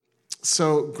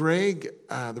So Greg,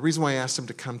 the reason why I asked him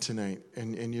to come tonight,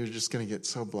 and you're just going to get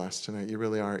so blessed tonight, you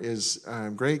really are, is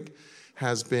Greg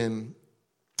has been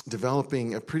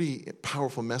developing a pretty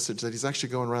powerful message that he's actually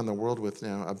going around the world with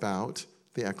now about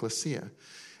the Ekklesia.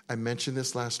 I mentioned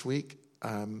this last week,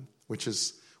 which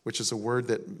is a word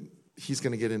that he's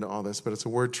going to get into all this, but it's a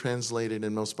word translated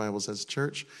in most Bibles as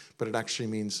church, but it actually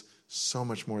means so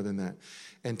much more than that.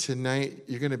 And tonight,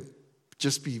 you're going to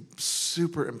just be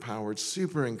super empowered,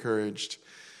 super encouraged.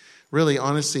 Really,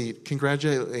 honestly,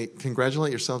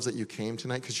 congratulate yourselves that you came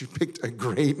tonight because you picked a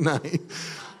great night.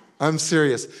 I'm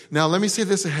serious. Now, let me say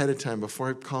this ahead of time before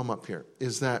I call him up here,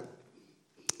 is that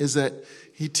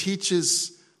he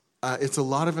teaches, it's a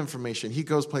lot of information. He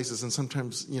goes places and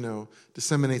sometimes,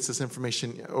 disseminates this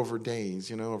information over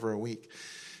days, over a week.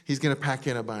 He's going to pack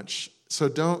in a bunch. So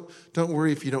don't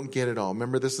worry if you don't get it all.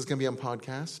 Remember, this is going to be on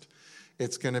podcast.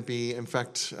 It's going to be, in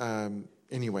fact,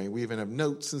 anyway, we even have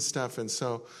notes and stuff. And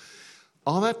so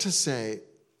all that to say,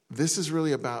 this is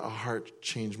really about a heart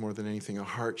change more than anything, a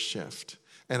heart shift.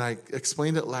 And I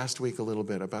explained it last week a little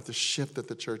bit about the shift that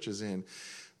the church is in.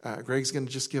 Greg's going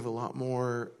to just give a lot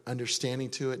more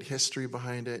understanding to it, history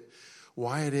behind it,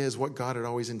 why it is, what God had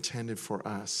always intended for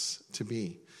us to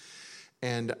be.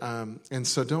 And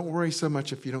so don't worry so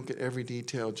much if you don't get every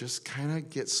detail. Just kind of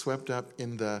get swept up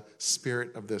in the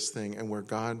spirit of this thing and where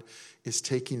God is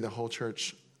taking the whole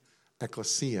church,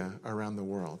 Ekklesia, around the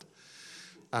world.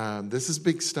 This is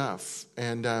big stuff.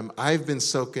 And I've been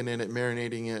soaking in it,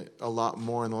 marinating it a lot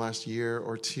more in the last year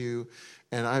or two.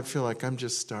 And I feel like I'm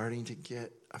just starting to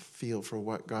get a feel for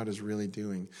what God is really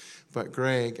doing. But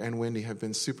Greg and Wendy have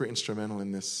been super instrumental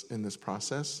in this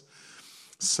process.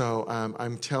 So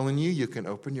I'm telling you, you can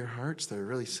open your hearts. They're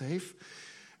really safe.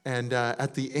 And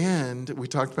at the end, we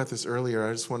talked about this earlier.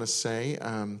 I just want to say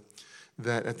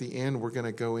that at the end, we're going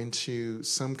to go into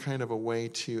some kind of a way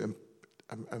to,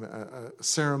 a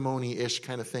ceremony-ish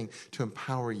kind of thing to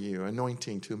empower you,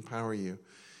 anointing to empower you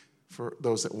for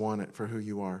those that want it, for who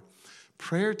you are.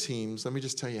 Prayer teams, let me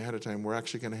just tell you ahead of time, we're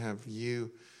actually going to have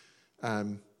you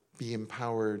be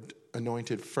empowered,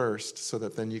 anointed first, so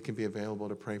that then you can be available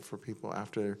to pray for people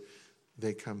after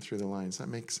they come through the lines. That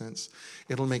makes sense?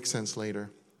 It'll make sense later.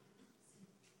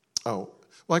 Oh,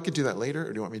 well, I could do that later,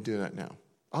 or do you want me to do that now?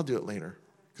 I'll do it later,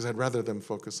 because I'd rather them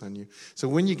focus on you. So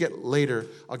when you get later,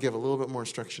 I'll give a little bit more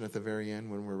instruction at the very end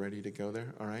when we're ready to go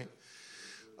there, all right?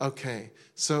 Okay,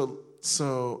 so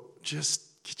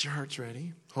just get your hearts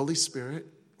ready. Holy Spirit,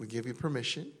 we give you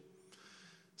permission.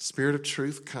 Spirit of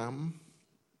truth, come.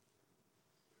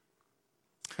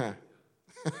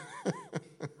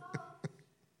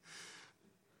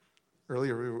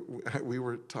 Earlier, we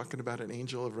were talking about an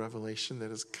angel of revelation that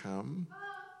has come.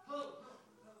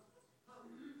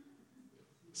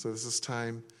 So this is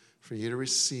time for you to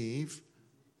receive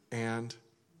and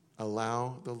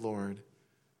allow the Lord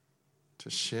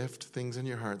to shift things in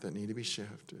your heart that need to be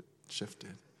shifted.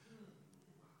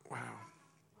 Wow.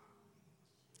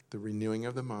 The renewing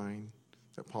of the mind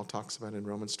that Paul talks about in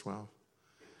Romans 12.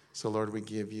 So, Lord, we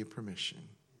give you permission.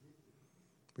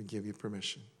 We give you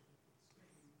permission.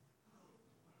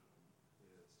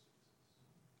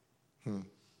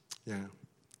 Yeah,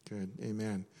 good.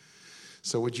 Amen.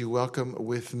 So would you welcome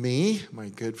with me my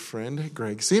good friend,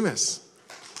 Greg Simas.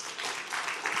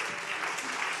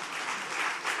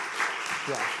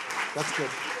 Yeah, that's good.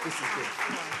 This is good.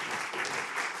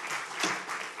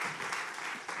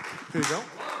 Here you go.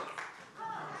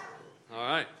 All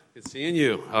right. Good seeing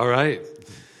you. All right.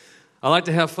 I like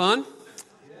to have fun.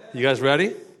 You guys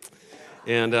ready?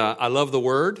 And I love the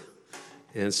Word.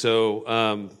 And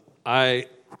so I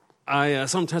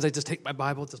sometimes I just take my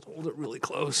Bible, just hold it really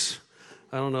close.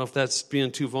 I don't know if that's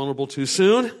being too vulnerable too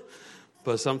soon,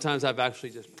 but sometimes I've actually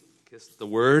just kissed the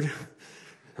Word.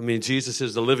 I mean, Jesus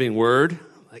is the living Word.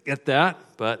 I get that,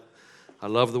 but I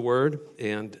love the Word.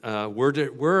 And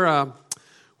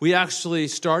we actually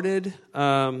started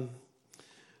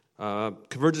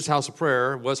Convergence House of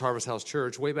Prayer, was Harvest House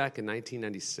Church, way back in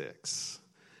 1996.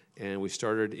 And we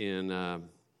started in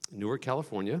Newark,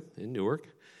 California, in Newark.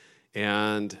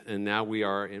 And now we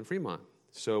are in Fremont.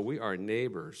 So we are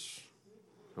neighbors.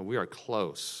 And we are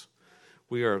close.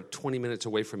 We are 20 minutes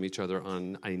away from each other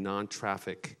on a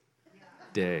non-traffic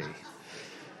day.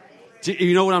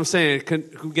 You know what I'm saying? Can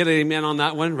we get an amen on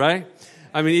that one, right?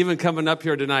 I mean, even coming up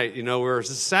here tonight,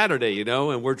 it's Saturday,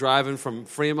 and we're driving from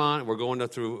Fremont. We're going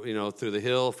up through the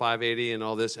hill, 580 and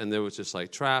all this, and there was just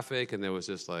like traffic, and there was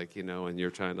just like, and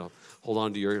you're trying to hold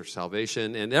on to your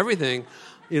salvation and everything,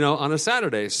 on a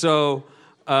Saturday. So,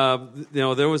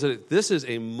 this is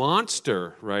a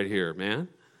monster right here, man.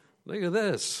 Look at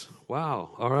this.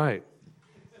 Wow. All right.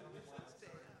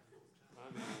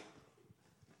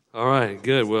 All right,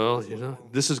 good. Well,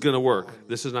 this is going to work.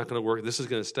 This is not going to work. This is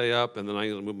going to stay up, and then I'm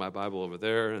going to move my Bible over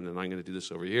there, and then I'm going to do this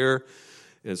over here.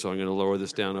 And so I'm going to lower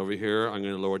this down over here. I'm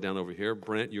going to lower it down over here.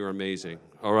 Brent, you're amazing.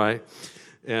 All right?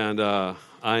 And I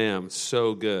am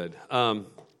so good.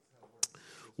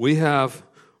 We have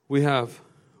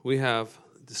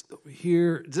this over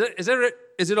here.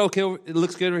 Is it okay? It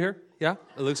looks good over here? Yeah?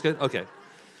 It looks good? Okay.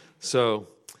 So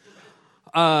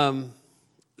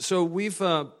we've,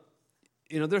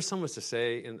 there's so much to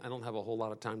say, and I don't have a whole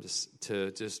lot of time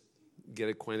to just get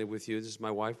acquainted with you. This is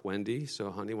my wife, Wendy.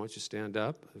 So, honey, why don't you stand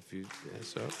up?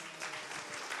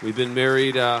 We've been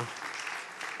married.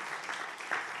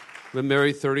 Been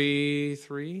married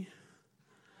 33.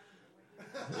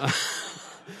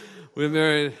 We've been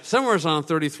married somewhere around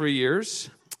 33 years.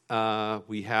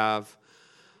 We have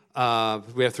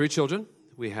 3 children.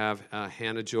 We have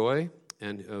Hannah Joy,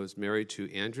 and was married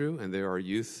to Andrew, and they are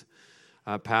youth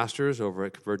pastors over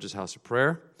at Convergence House of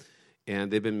Prayer, and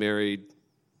they've been married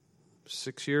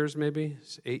 6 years, maybe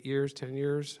 8 years, 10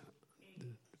 years.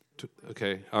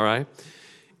 Okay, all right.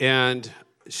 And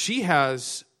she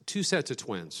has 2 sets of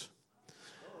twins,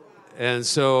 and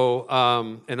so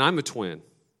and I'm a twin,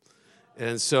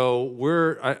 and so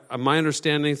my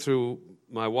understanding through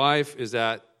my wife is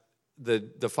that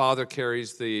the father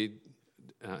carries the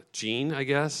gene, I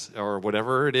guess, or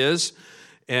whatever it is,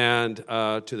 and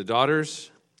to the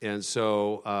daughters, and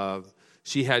so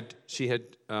she had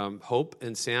Hope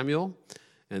and Samuel,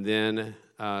 and then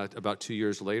about 2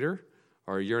 years later,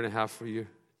 or a year and a half,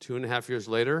 2.5 years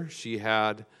later, she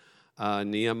had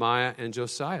Nehemiah and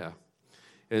Josiah,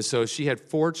 and so she had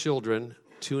 4 children,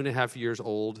 2.5 years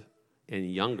old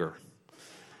and younger,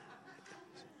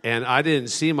 and I didn't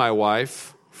see my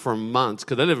wife for months,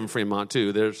 because they live in Fremont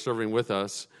too. They're serving with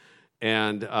us.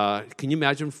 And can you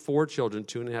imagine 4 children,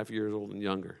 2.5 years old and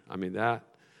younger? I mean, that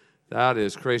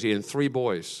is crazy. And 3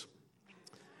 boys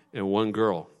and 1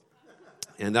 girl.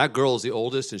 And that girl is the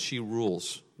oldest, and she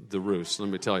rules the roost, let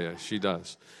me tell you. She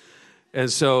does. And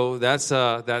so that's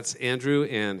Andrew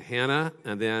and Hannah.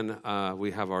 And then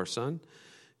we have our son,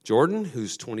 Jordan,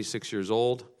 who's 26 years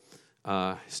old,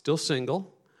 still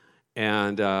single.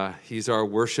 And he's our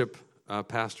worship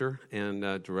pastor and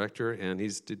director, and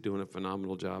he's doing a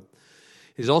phenomenal job.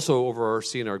 He's also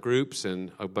overseeing our groups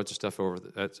and a bunch of stuff over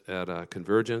at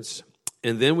Convergence.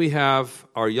 And then we have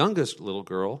our youngest little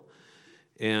girl,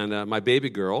 and my baby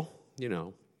girl,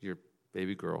 your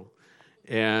baby girl.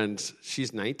 And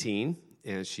she's 19,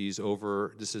 and this is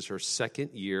her 2nd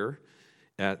year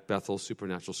at Bethel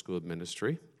Supernatural School of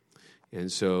Ministry.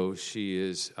 And so she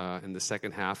is in the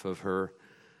second half of her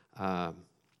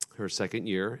 2nd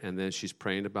year, and then she's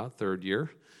praying about 3rd year,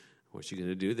 what she's going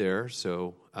to do there.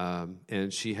 So,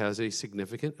 and she has a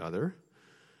significant other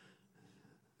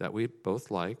that we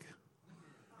both like.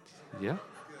 Yeah.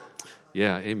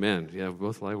 Yeah, amen. Yeah,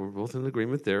 we're both in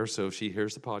agreement there. So if she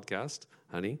hears the podcast,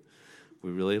 honey,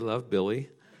 we really love Billy.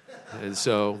 And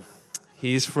so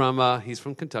he's from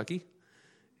Kentucky.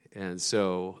 And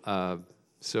so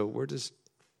we're just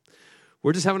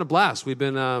having a blast. We've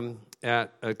been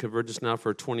at Convergence now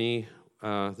for 23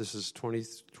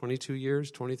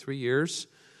 years.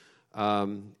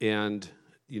 And,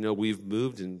 we've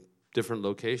moved in different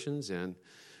locations,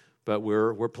 but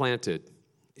we're planted,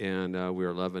 and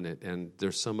we're loving it. And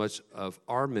there's so much of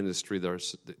our ministry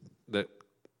that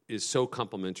is so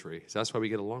complementary. So that's why we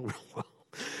get along real well.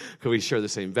 Because we share the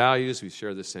same values, we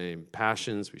share the same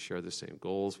passions, we share the same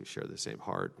goals, we share the same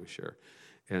heart,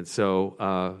 And so,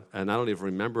 and I don't even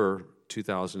remember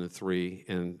 2003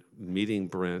 and meeting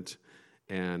Brent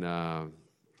and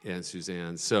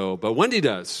Suzanne. So, but Wendy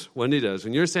does. When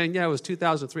you're saying, yeah, it was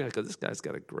 2003, I go, this guy's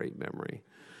got a great memory.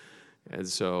 And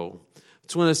so, I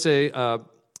just want to say,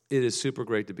 it is super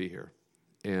great to be here,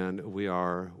 and we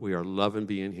are loving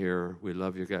being here. We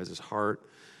love your guys' heart.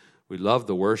 We love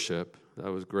the worship.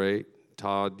 That was great.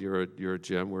 Todd, you're a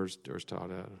gem. Where's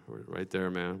Todd at? Right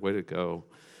there, man. Way to go.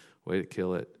 Way to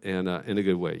kill it, and in a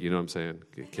good way. You know what I'm saying?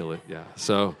 Kill it, yeah.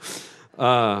 So,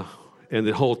 and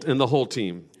the whole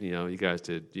team, you guys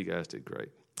did great.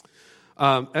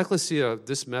 Ekklesia,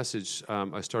 this message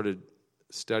I started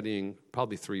studying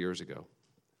probably 3 years ago,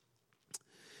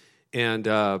 and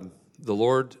the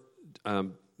Lord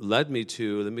led me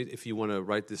to. If you want to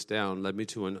write this down, led me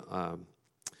to an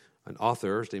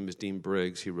author. His name is Dean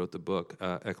Briggs. He wrote the book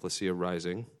Ekklesia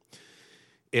Rising.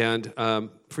 And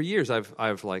for years, I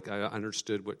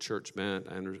understood what church meant.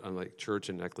 I'm like church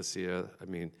and ecclesia. I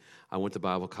mean, I went to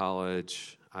Bible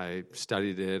college. I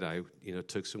studied it. I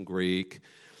took some Greek.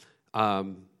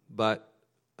 But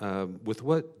with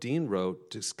what Dean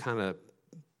wrote, just kind of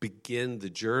begin the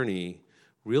journey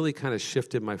really kind of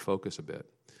shifted my focus a bit.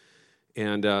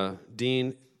 And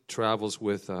Dean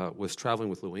was traveling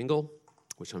with Lou Engle,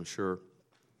 which I'm sure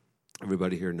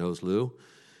everybody here knows Lou.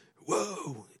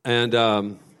 Whoa! And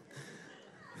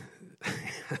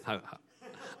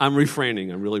I'm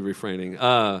refraining. I'm really refraining.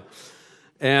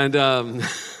 And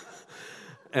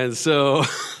so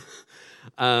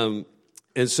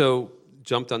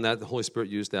jumped on that. The Holy Spirit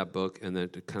used that book, and then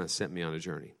it kind of sent me on a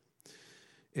journey.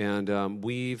 And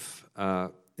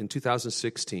in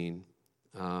 2016,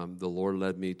 the Lord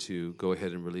led me to go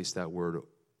ahead and release that word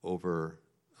over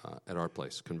at our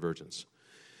place, Convergence.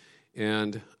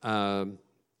 And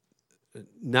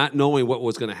not knowing what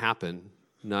was going to happen,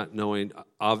 not knowing,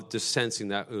 just sensing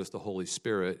that it was the Holy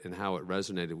Spirit and how it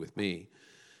resonated with me,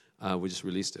 we just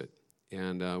released it.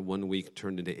 And 1 week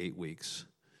turned into 8 weeks.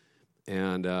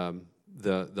 And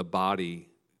the body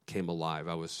came alive.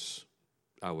 I was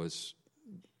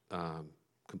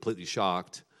completely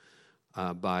shocked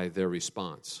by their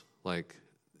response. Like,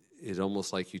 it's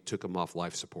almost like you took them off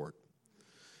life support.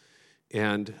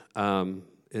 And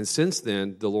since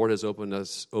then, the Lord has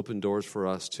opened doors for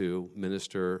us to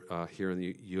minister here in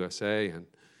the USA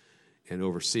and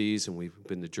overseas. And we've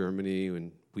been to Germany,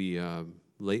 and we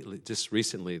just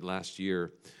recently, last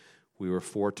year, we were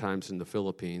 4 times in the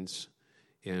Philippines,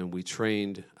 and we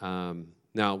trained.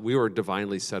 Now, we were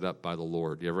divinely set up by the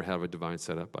Lord. You ever have a divine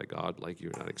setup by God? Like,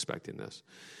 you're not expecting this.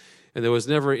 And there was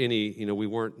never any, we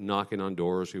weren't knocking on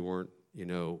doors. We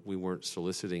weren't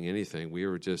soliciting anything. We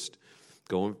were just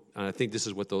going, and I think this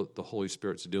is what the Holy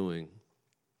Spirit's doing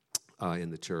in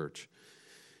the church.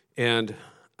 And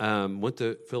went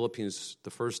to Philippines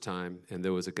the first time, and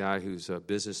there was a guy who's a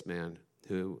businessman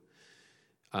who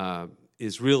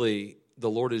is really, the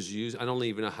Lord is used. I don't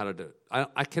even know how to do it.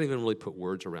 I can't even really put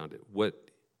words around it.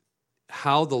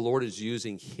 How the Lord is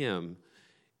using him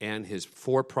and his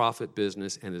for-profit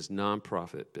business and his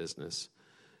non-profit business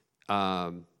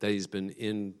that he's been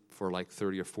in for like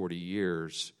 30 or 40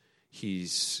 years.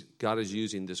 God is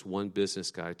using this one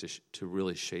business guy to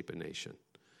really shape a nation.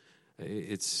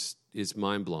 It's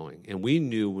mind-blowing. And we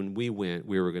knew when we went,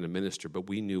 we were going to minister, but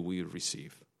we knew we would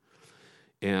receive.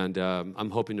 And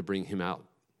I'm hoping to bring him out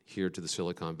here to the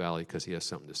Silicon Valley because he has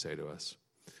something to say to us.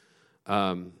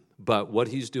 But what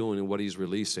he's doing and what he's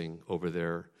releasing over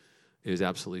there is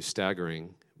absolutely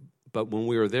staggering. But when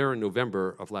we were there in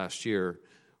November of last year,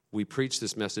 we preached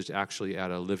this message actually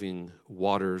at a Living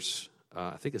Waters.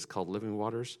 I think it's called Living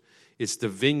Waters. It's the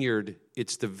vineyard.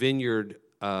 It's the vineyard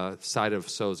side of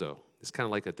Sozo. It's kind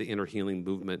of like at the Inner Healing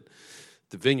Movement.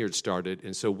 The vineyard started,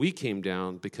 and so we came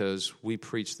down because we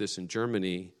preached this in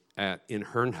Germany in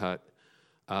Herrnhut,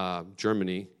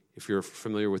 Germany. If you're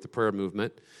familiar with the prayer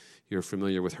movement, you're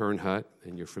familiar with Herrnhut,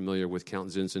 and you're familiar with Count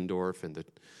Zinzendorf and the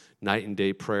night and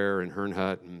day prayer in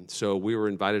Herrnhut. And so we were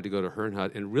invited to go to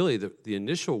Herrnhut, and really the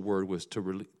initial word was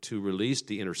to release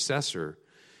the intercessor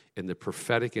and the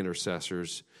prophetic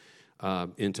intercessors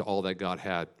into all that God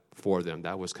had for them.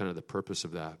 That was kind of the purpose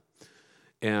of that.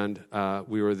 And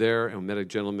we were there and met a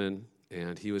gentleman,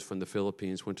 and he was from the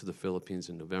Philippines, went to the Philippines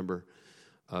in November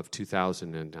of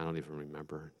 2000, and I don't even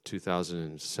remember,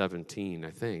 2017,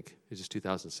 I think. It's just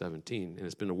 2017, and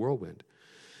it's been a whirlwind.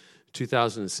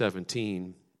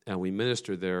 2017, and we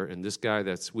ministered there, and this guy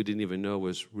we didn't even know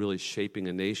was really shaping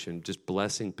a nation, just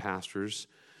blessing pastors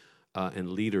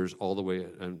and leaders all the way.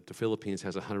 And the Philippines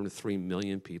has 103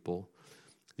 million people.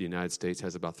 The United States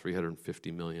has about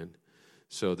 350 million.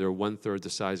 So they're 1/3 the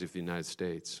size of the United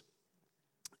States.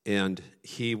 And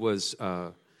he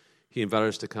invited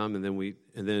us to come, and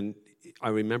then I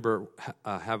remember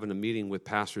having a meeting with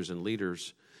pastors and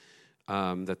leaders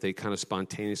that they kind of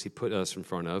spontaneously put us in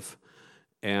front of,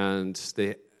 and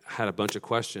they had a bunch of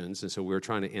questions, and so we were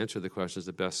trying to answer the questions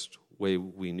the best way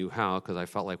we knew how, because I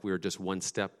felt like we were just one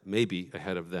step maybe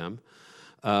ahead of them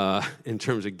in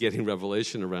terms of getting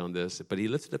revelation around this. But he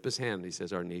lifted up his hand and he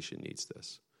says, "Our nation needs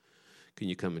this. Can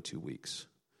you come in 2 weeks?"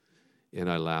 And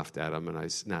I laughed at him,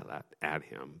 and not at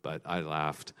him, but I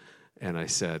laughed, and I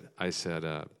said, I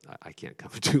can't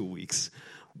come in 2 weeks.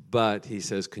 But he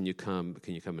says, "Can you come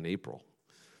in April?"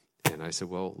 And I said,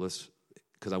 "Well,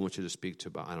 because I want you to speak to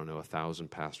about, 1,000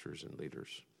 pastors and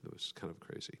leaders." It was kind of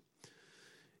crazy.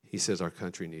 He says, "Our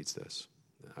country needs this."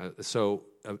 So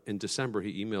in December,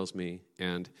 he emails me,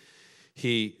 and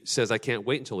he says, "I can't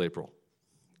wait until April.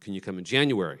 Can you come in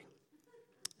January?"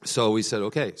 So we said,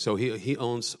 okay. So he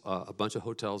owns a bunch of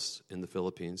hotels in the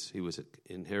Philippines. He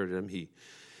inherited them.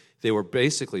 They were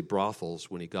basically brothels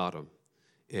when he got them,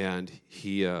 and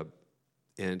he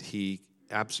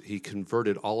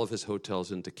converted all of his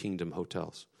hotels into Kingdom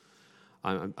hotels.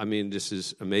 I mean, this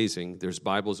is amazing. There's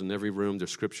Bibles in every room.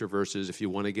 There's scripture verses. If you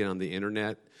want to get on the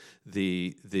internet,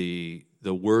 the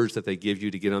words that they give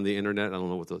you to get on the internet, I don't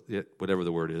know whatever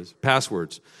the word is,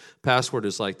 passwords. Password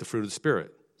is like the fruit of the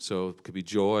Spirit. So it could be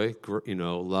joy,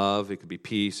 love. It could be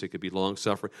peace. It could be long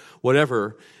suffering,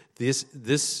 whatever.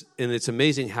 This, and it's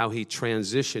amazing how he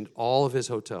transitioned all of his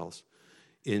hotels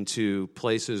into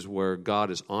places where God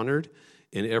is honored.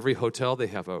 In every hotel, they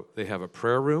have a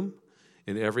prayer room.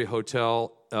 In every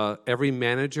hotel, every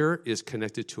manager is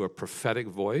connected to a prophetic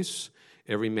voice.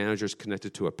 Every manager is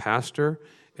connected to a pastor.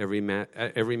 Every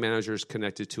manager is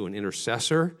connected to an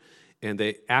intercessor. And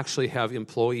they actually have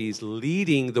employees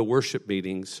leading the worship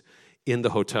meetings in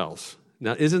the hotels.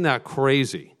 Now, isn't that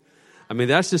crazy? I mean,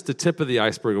 that's just the tip of the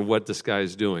iceberg of what this guy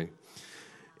is doing.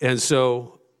 And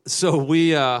so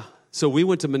we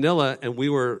went to Manila,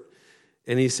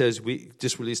 and he says, we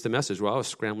just released the message. Well, I was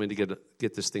scrambling to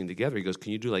get this thing together. He goes,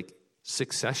 can you do like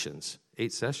 6 sessions,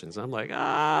 8 sessions? I'm like,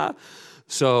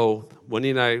 So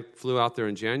Wendy and I flew out there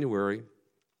in January.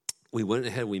 We went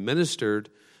ahead, we ministered.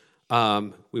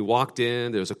 We walked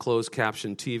in, there's a closed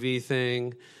caption TV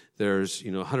thing. There's,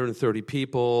 130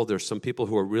 people. There's some people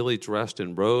who are really dressed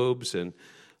in robes. And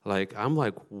I'm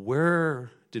like,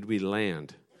 where did we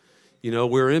land?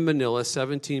 We're in Manila,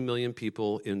 17 million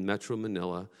people in Metro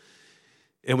Manila.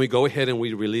 And we go ahead and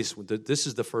we release, this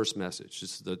is the first message.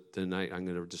 This is the night I'm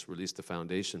going to just release the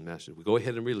foundation message. We go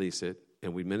ahead and release it,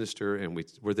 and we minister, and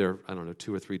we're there,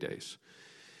 2 or 3 days.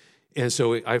 And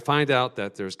so I find out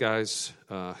that there's guys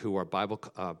who are Bible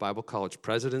college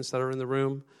presidents that are in the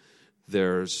room.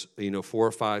 There's 4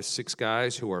 or 5, 6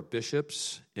 guys who are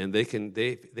bishops, and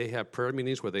they have prayer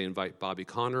meetings where they invite Bobby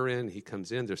Conner in. He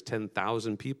comes in. There's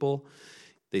 10,000 people.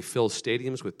 They fill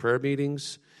stadiums with prayer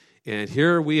meetings. And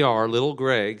here we are, little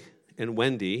Greg and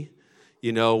Wendy.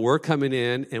 We're coming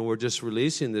in and we're just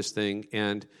releasing this thing.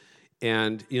 And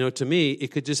to me, it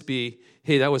could just be,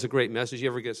 hey, that was a great message. You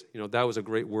ever get, that was a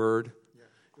great word. Yeah,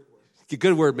 good word.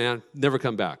 Good word, man. Never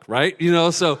come back, right?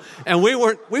 So, and we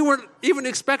weren't even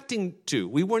expecting to.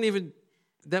 We weren't even.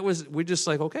 We're just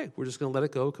like, okay, we're just going to let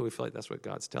it go because we feel like that's what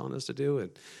God's telling us to do.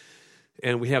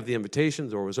 And we have the invitation.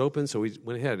 The door was open, so we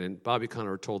went ahead. And Bobby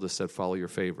Conner said, follow your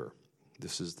favor.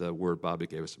 This is the word Bobby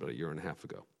gave us about 1.5 years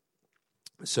ago.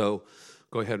 So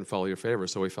go ahead and follow your favor.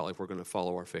 So we felt like we're going to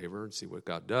follow our favor and see what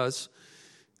God does.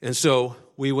 And so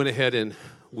we went ahead and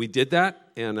we did that,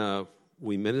 and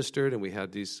we ministered, and we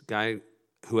had this guy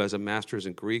who has a master's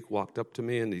in Greek walked up to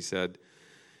me, and he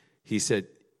said,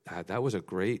 that was a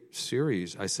great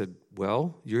series. I said,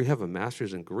 well, you have a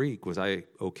master's in Greek. Was I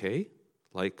okay?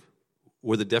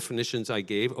 Were the definitions I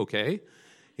gave okay?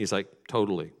 He's like,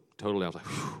 totally. I was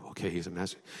like, okay, he's a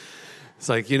master. It's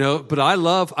like, but I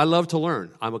love to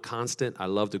learn. I'm a constant. I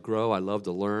love to grow. I love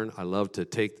to learn. I love to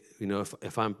take,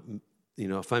 if I'm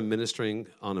ministering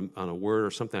on a word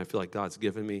or something I feel like God's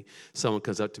given me, someone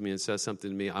comes up to me and says something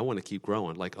to me, I want to keep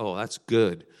growing. Like, oh, that's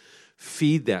good.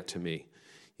 Feed that to me,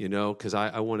 because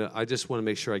I just want to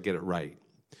make sure I get it right.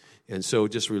 And so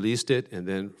just released it, and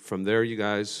then from there, you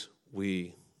guys,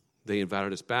 they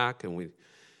invited us back, and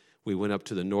we went up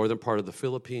to the northern part of the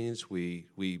Philippines. We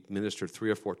ministered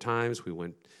 3 or 4 times. We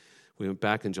went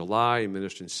back in July and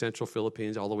ministered in central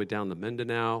Philippines all the way down to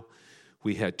Mindanao.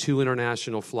 We had 2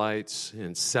 international flights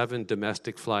and 7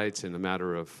 domestic flights in a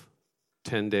matter of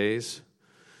 10 days.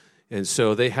 And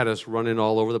so they had us running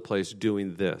all over the place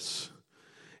doing this.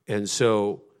 And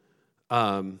so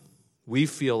we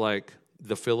feel like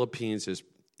the Philippines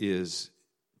is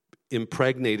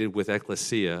impregnated with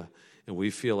Ekklesia. And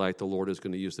we feel like the Lord is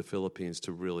going to use the Philippines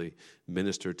to really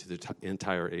minister to the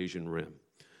entire Asian rim.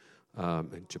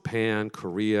 Japan,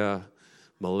 Korea,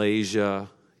 Malaysia,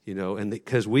 and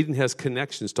because Whedon has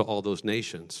connections to all those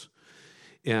nations.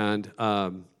 And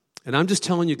I'm just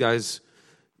telling you guys,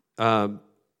 the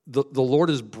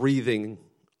Lord is breathing.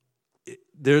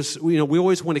 We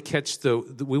always want to catch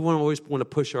we always want to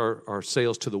push our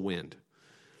sails to the wind.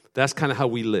 That's kind of how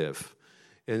we live.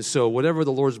 And so whatever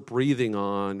the Lord's breathing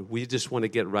on, we just want to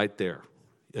get right there.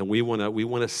 And we want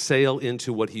to sail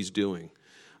into what he's doing.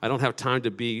 I don't have time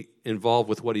to be involved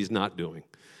with what he's not doing.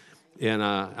 And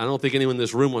I don't think anyone in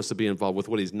this room wants to be involved with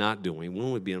what he's not doing. We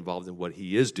want to be involved in what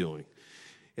he is doing.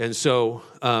 And so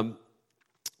I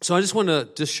just want to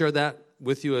just share that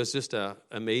with you as just an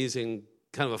amazing,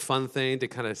 kind of a fun thing to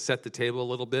kind of set the table a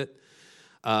little bit.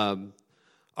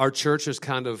 Our church is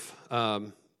kind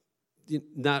of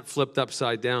not flipped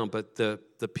upside down, but the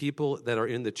people that are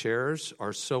in the chairs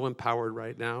are so empowered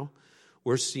right now.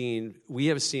 We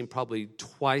have seen probably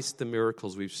twice the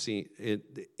miracles we've seen,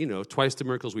 twice the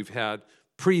miracles we've had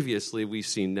previously we've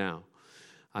seen now.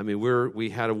 I mean, we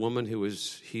had a woman who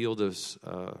was healed of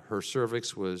her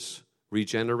cervix was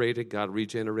regenerated. God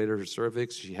regenerated her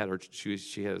cervix. She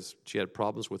had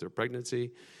problems with her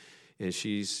pregnancy, and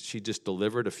she just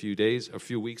delivered a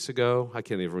few weeks ago. I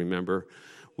can't even remember.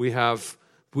 We have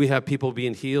people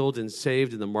being healed and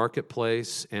saved in the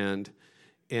marketplace, and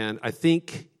I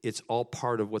think it's all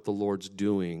part of what the Lord's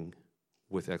doing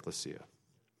with Ekklesia.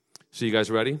 So you guys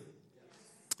ready?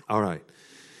 All right.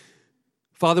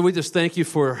 Father, we just thank you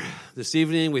for this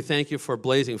evening. We thank you for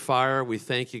Blazing Fire. We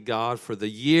thank you, God, for the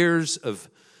years of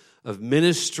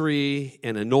ministry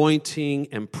and anointing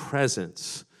and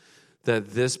presence that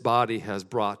this body has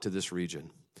brought to this region.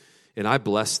 And I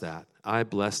bless that. I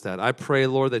bless that. I pray,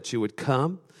 Lord, that you would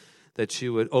come, that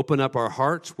you would open up our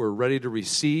hearts. We're ready to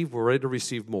receive. We're ready to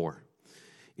receive more.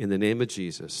 In the name of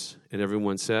Jesus. And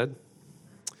everyone said,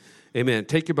 amen.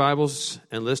 Take your Bibles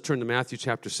and let's turn to Matthew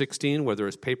chapter 16, whether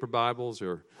it's paper Bibles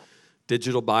or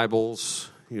digital Bibles,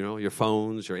 your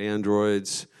phones, your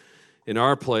Androids. In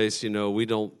our place, I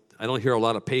don't hear a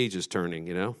lot of pages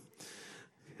turning,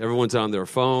 Everyone's on their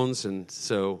phones, and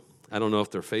so I don't know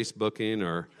if they're Facebooking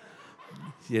or,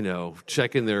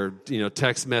 checking their,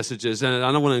 text messages. And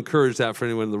I don't want to encourage that for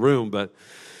anyone in the room, but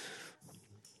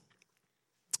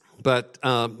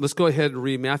let's go ahead and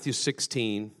read Matthew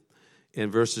 16 and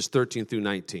verses 13 through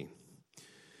 19.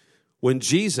 When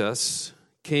Jesus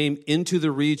came into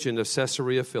the region of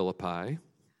Caesarea Philippi,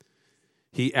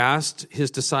 he asked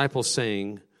his disciples,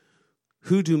 saying,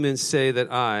 "Who do men say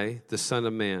that I, the Son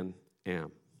of Man,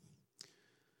 am?"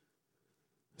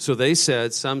 So they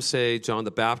said, "Some say John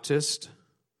the Baptist,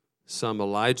 some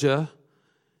Elijah,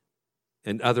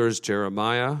 and others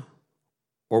Jeremiah,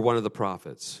 or one of the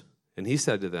prophets." And he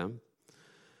said to them,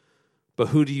 "But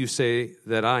who do you say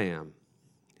that I am?"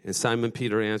 And Simon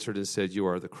Peter answered and said, "You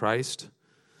are the Christ,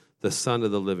 the Son of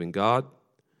the living God."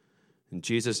 And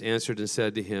Jesus answered and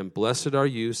said to him, "Blessed are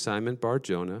you, Simon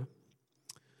Bar-Jonah,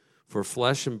 for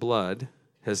flesh and blood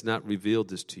has not revealed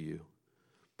this to you,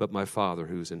 but my Father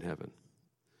who is in heaven.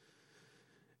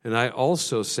 And I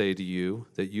also say to you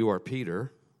that you are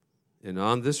Peter, and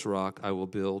on this rock I will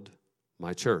build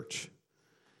my church,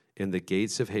 and the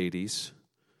gates of Hades."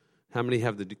 How many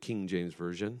have the King James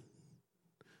Version?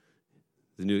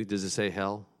 Does it say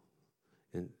hell?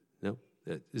 No?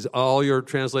 Does all your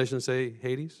translations say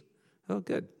Hades? Oh,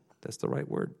 good. That's the right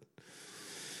word.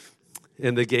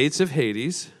 "And the gates of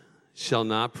Hades shall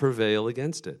not prevail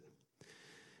against it.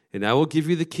 And I will give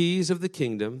you the keys of the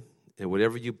kingdom, and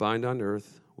whatever you bind on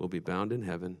earth will be bound in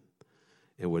heaven,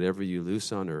 and whatever you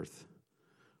loose on earth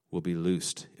will be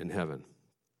loosed in heaven."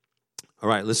 All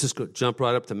right, let's just jump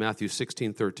right up to Matthew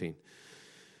 16:13.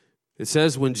 It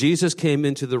says, when Jesus came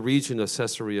into the region of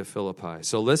Caesarea Philippi.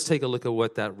 So let's take a look at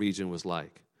what that region was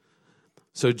like.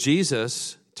 So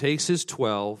Jesus takes his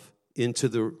 12 into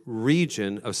the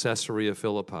region of Caesarea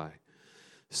Philippi.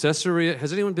 Caesarea,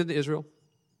 has anyone been to Israel?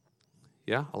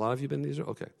 Yeah, a lot of you been to Israel?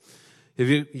 Okay. Have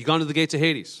you gone to the gates of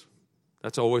Hades?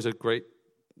 That's always a great,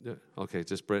 okay,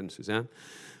 just Brett and Suzanne.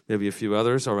 Maybe a few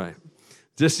others. All right.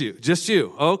 Just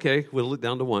you. Okay, whittle it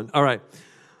down to one. All right.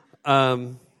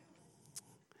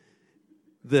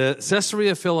 The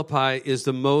Caesarea Philippi is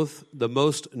the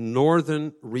most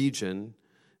northern region,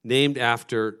 named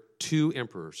after two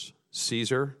emperors,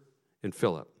 Caesar and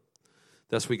Philip.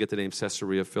 Thus we get the name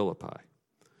Caesarea Philippi.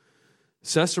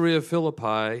 Caesarea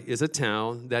Philippi is a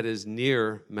town that is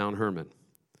near Mount Hermon.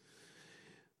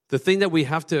 The thing that we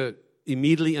have to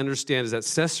immediately understand is that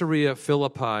Caesarea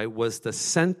Philippi was the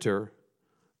center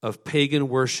of pagan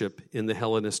worship in the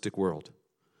Hellenistic world.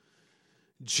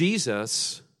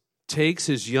 Jesus takes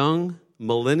his young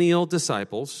millennial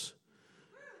disciples.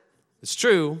 It's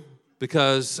true,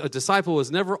 because a disciple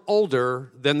is never older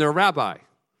than their rabbi.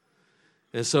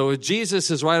 And so if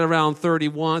Jesus is right around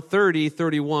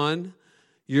 31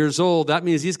 years old, that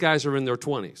means these guys are in their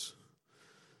 20s.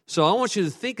 So I want you to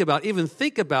think about in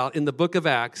the book of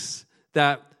Acts,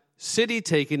 that city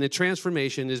taking and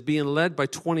transformation is being led by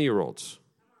 20-year-olds.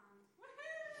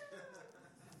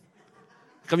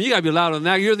 Come on, you got to be louder than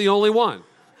that. You're the only one.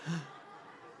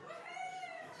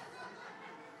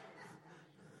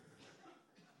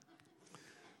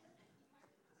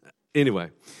 Anyway,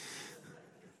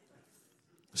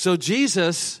 so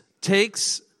Jesus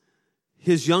takes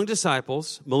his young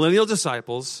disciples, millennial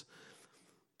disciples,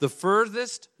 the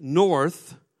furthest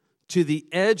north to the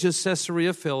edge of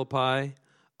Caesarea Philippi,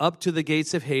 up to the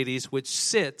gates of Hades, which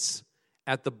sits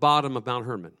at the bottom of Mount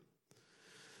Hermon.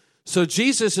 So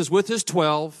Jesus is with his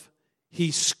 12.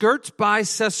 He skirts by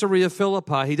Caesarea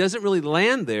Philippi. He doesn't really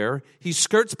land there. He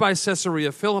skirts by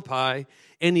Caesarea Philippi,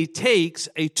 and he takes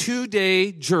a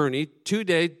 2-day journey,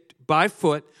 2-day by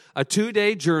foot a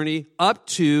 2-day journey up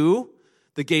to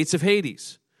the gates of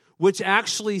Hades, which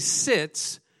actually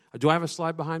sits. Do I have a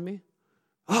slide behind me?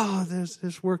 Oh,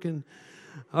 there's working.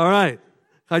 All right.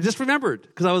 I just remembered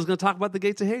because I was going to talk about the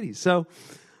gates of Hades. So,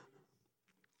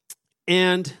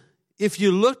 and if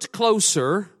you looked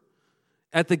closer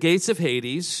at the gates of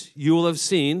Hades, you will have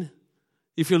seen,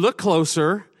 if you look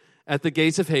closer at the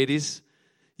gates of Hades,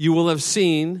 you will have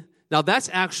seen, now that's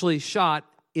actually shot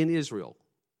in Israel.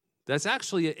 That's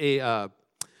actually what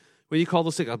do you call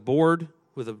this thing, a board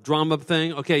with a drama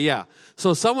thing? Okay, yeah.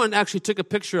 So someone actually took a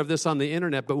picture of this on the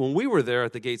internet, but when we were there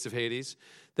at the gates of Hades,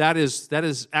 that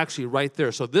is actually right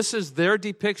there. So this is their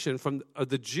depiction from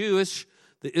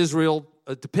the Israel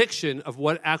depiction of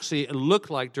what actually it looked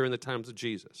like during the times of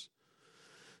Jesus.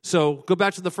 So go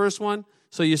back to the first one.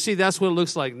 So you see that's what it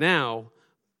looks like now.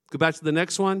 Go back to the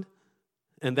next one,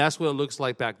 and that's what it looks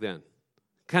like back then.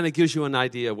 Kind of gives you an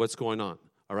idea of what's going on,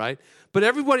 all right? But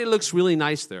everybody looks really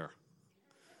nice there.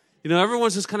 You know,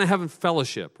 everyone's just kind of having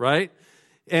fellowship, right?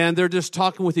 And they're just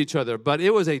talking with each other. But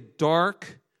it was a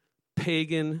dark,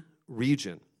 pagan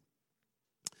region.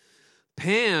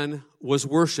 Pan was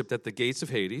worshipped at the gates of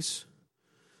Hades.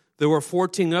 There were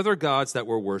 14 other gods that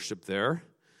were worshipped there.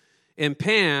 And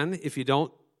Pan, if you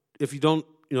don't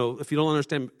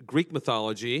understand Greek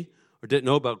mythology or didn't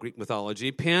know about Greek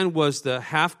mythology, Pan was the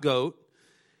half goat,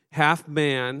 half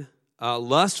man,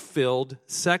 lust-filled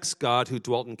sex god who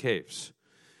dwelt in caves.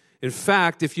 In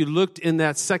fact, if you looked in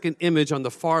that second image on the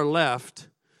far left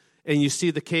and you see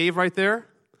the cave right there,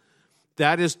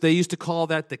 they used to call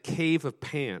that the cave of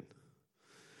Pan.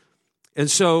 And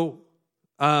so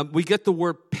we get the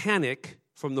word panic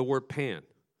from the word Pan.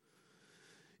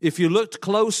 If you looked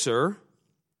closer,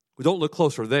 we don't look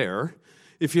closer there.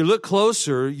 If you look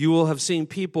closer, you will have seen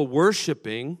people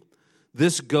worshiping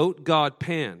this goat god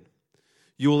Pan.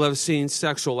 You will have seen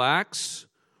sexual acts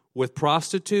with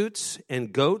prostitutes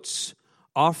and goats,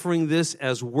 offering this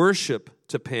as worship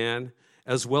to Pan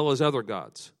as well as other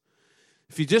gods.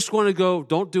 If you just want to go,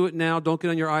 don't do it now, don't get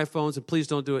on your iPhones, and please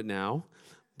don't do it now.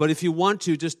 But if you want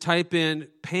to, just type in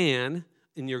Pan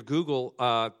in your Google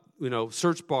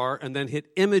search bar and then hit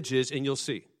images, and you'll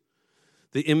see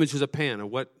the images of Pan and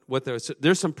what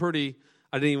there's some pretty,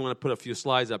 I didn't even want to put a few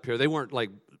slides up here. They weren't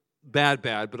like bad,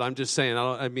 but I'm just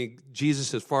saying,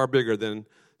 Jesus is far bigger than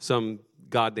some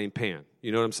God named Pan.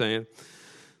 You know what I'm saying?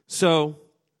 So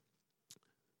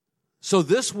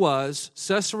this was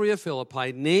Caesarea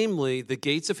Philippi, namely the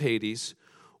gates of Hades,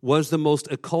 was the most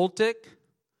occultic,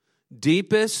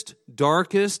 deepest,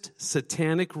 darkest,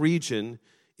 satanic region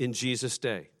in Jesus'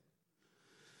 day.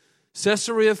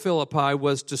 Caesarea Philippi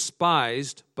was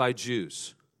despised by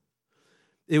Jews.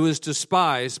 It was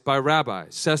despised by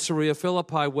rabbis. Caesarea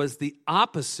Philippi was the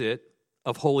opposite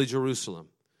of Holy Jerusalem.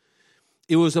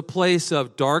 It was a place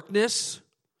of darkness,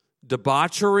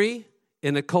 debauchery,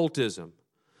 and occultism.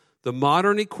 The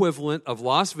modern equivalent of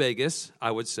Las Vegas,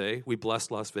 I would say, we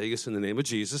bless Las Vegas in the name of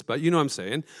Jesus, but you know what I'm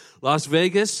saying. Las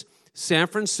Vegas, San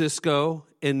Francisco,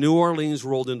 and New Orleans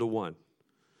rolled into one.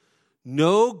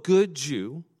 No good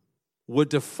Jew would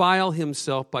defile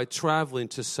himself by traveling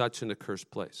to such an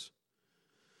accursed place.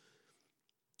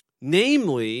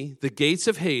 Namely, the gates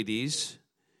of Hades,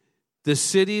 the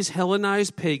city's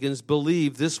Hellenized pagans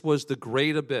believed this was the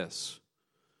great abyss,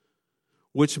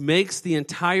 which makes the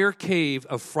entire cave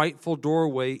a frightful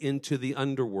doorway into the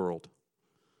underworld,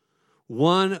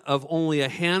 one of only a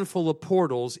handful of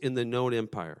portals in the known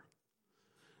empire.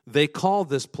 They call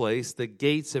this place the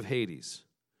gates of Hades.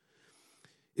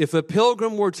 If a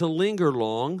pilgrim were to linger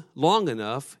long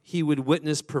enough, he would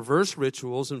witness perverse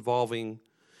rituals involving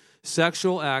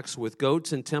sexual acts with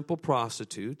goats and temple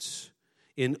prostitutes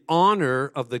in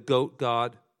honor of the goat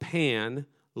god Pan,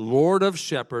 Lord of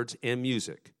shepherds and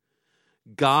music,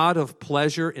 God of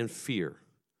pleasure and fear.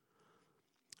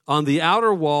 On the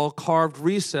outer wall, carved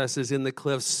recesses in the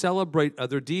cliffs celebrate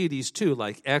other deities too,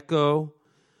 like Echo,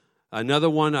 another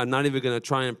one I'm not even going to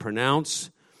try and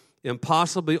pronounce, and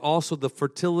possibly also the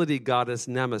fertility goddess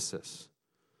Nemesis.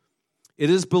 It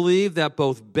is believed that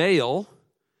both Baal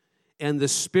and the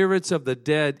spirits of the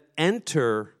dead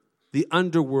enter the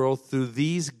underworld through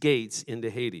these gates into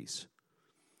Hades.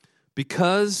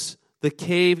 Because the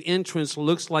cave entrance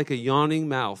looks like a yawning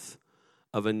mouth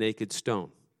of a naked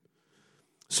stone.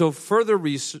 So further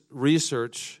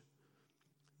research,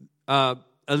 at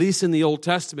least in the Old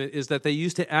Testament, is that they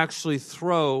used to actually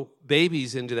throw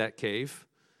babies into that cave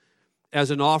as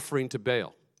an offering to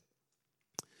Baal.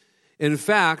 In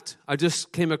fact, I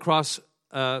just came across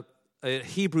a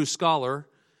Hebrew scholar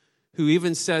who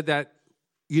even said that,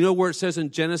 you know where it says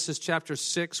in Genesis chapter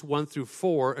 6, 1 through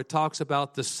 4, it talks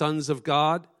about the sons of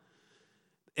God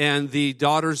and the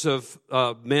daughters of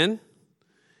men,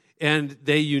 and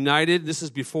they united. This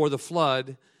is before the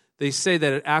flood. They say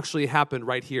that it actually happened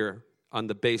right here on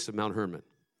the base of Mount Hermon.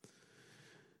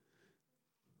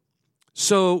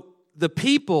 So the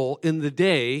people in the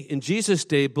day, in Jesus'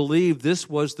 day, believed this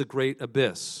was the great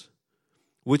abyss,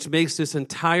 which makes this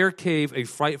entire cave a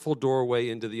frightful doorway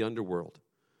into the underworld.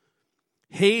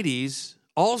 Hades,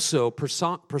 also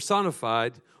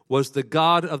personified, was the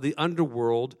god of the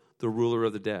underworld, the ruler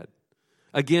of the dead.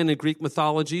 Again, in Greek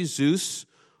mythology, Zeus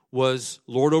was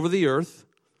lord over the earth,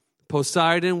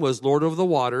 Poseidon was lord over the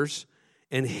waters,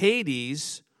 and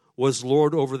Hades was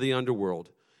lord over the underworld.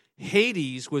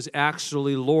 Hades was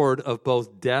actually lord of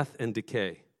both death and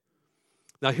decay.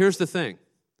 Now, here's the thing.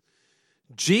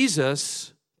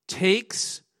 Jesus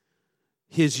takes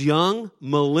his young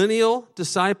millennial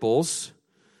disciples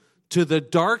to the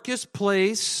darkest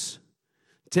place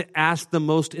to ask the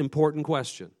most important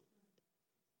question.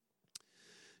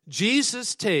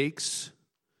 Jesus takes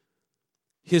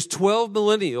his 12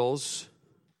 millennials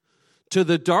to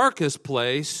the darkest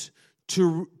place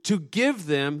to give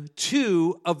them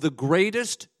two of the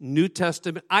greatest New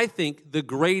Testament, I think the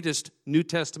greatest New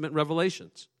Testament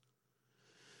revelations.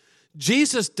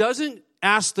 Jesus doesn't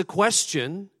ask the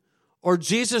question, or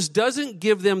Jesus doesn't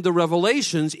give them the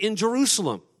revelations in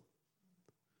Jerusalem.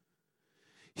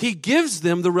 He gives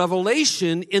them the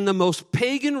revelation in the most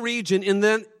pagan region in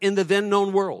the then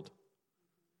known world.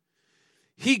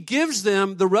 He gives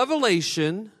them the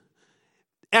revelation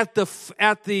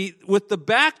with the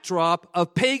backdrop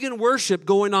of pagan worship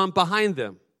going on behind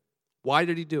them. Why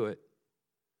did he do it?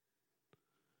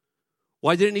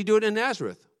 Why didn't he do it in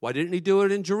Nazareth? Why didn't he do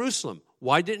it in Jerusalem?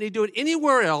 Why didn't he do it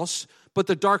anywhere else but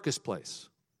the darkest place?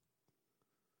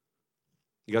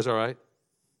 You guys all right?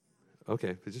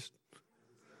 Okay,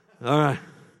 all right.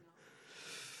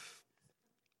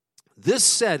 This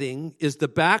setting is the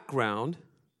background,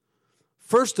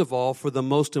 first of all, for the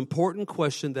most important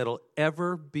question that'll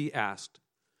ever be asked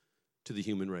to the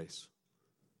human race.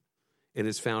 And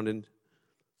it's found in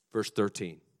verse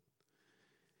 13.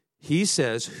 He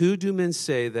says, "Who do men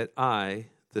say that I,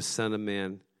 the Son of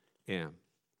Man, am?"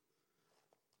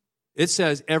 It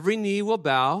says, every knee will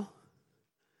bow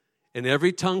and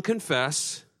every tongue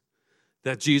confess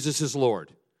that Jesus is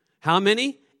Lord. How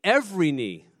many? Every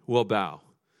knee will bow.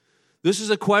 This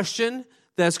is a question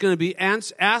that's going to be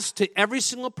asked to every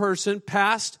single person,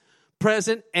 past,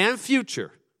 present, and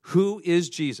future. Who is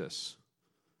Jesus?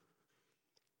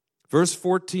 Verse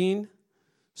 14,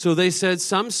 so they said,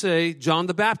 some say John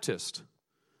the Baptist,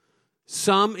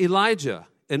 some Elijah,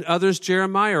 and others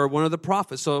Jeremiah or one of the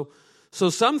prophets. So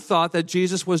some thought that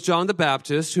Jesus was John the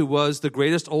Baptist, who was the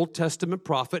greatest Old Testament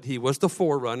prophet. He was the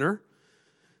forerunner,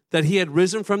 that he had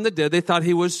risen from the dead. They thought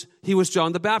he was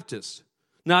John the Baptist.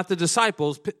 Not the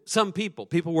disciples, some people.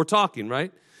 People were talking,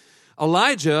 right?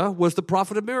 Elijah was the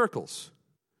prophet of miracles.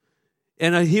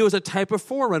 And he was a type of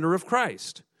forerunner of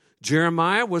Christ.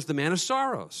 Jeremiah was the man of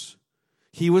sorrows.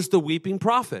 He was the weeping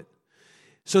prophet.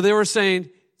 So they were saying,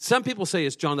 some people say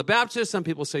it's John the Baptist, some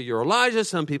people say you're Elijah,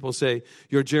 some people say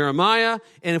you're Jeremiah.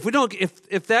 And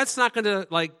if that's not going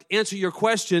to answer your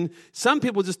question, some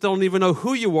people just don't even know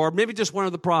who you are, maybe just one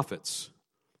of the prophets.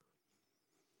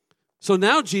 So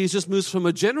now Jesus moves from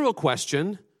a general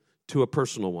question to a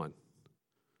personal one.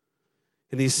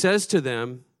 And he says to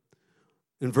them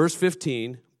in verse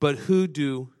 15, but who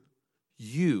do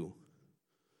you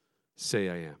say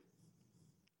I am?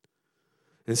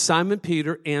 And Simon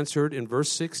Peter answered in verse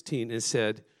 16 and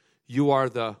said, you are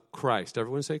the Christ.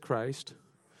 Everyone say Christ.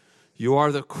 You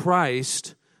are the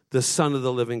Christ, the Son of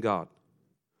the living God.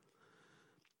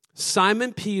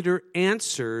 Simon Peter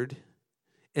answered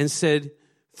and said,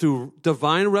 through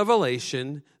divine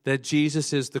revelation, that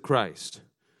Jesus is the Christ.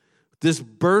 This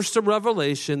burst of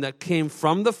revelation that came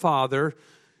from the Father.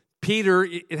 Peter,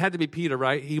 it had to be Peter,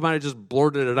 right? He might have just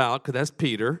blurted it out because that's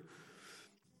Peter.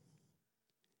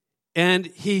 And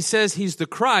he says he's the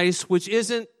Christ, which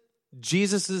isn't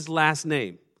Jesus' last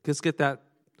name. Let's get that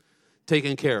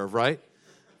taken care of, right?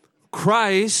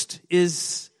 Christ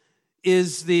is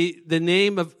the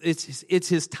name of, it's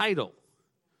his title.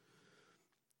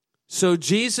 So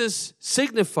Jesus,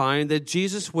 signifying that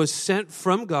Jesus was sent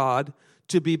from God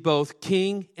to be both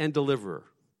king and deliverer.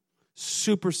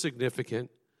 Super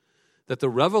significant that the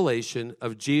revelation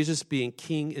of Jesus being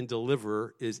king and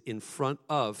deliverer is in front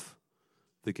of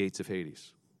the gates of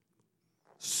Hades.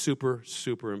 Super,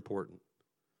 super important.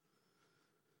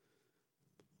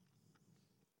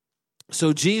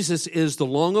 So Jesus is the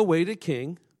long-awaited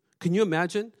king. Can you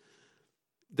imagine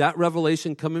that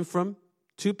revelation coming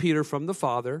to Peter from the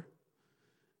Father?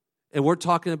 And we're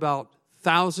talking about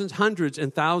thousands, hundreds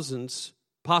and thousands,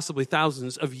 possibly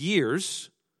thousands of years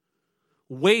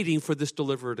waiting for this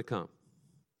deliverer to come.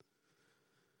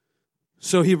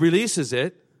 So he releases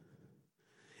it,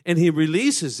 and he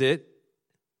releases it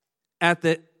at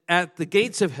the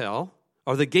gates of hell,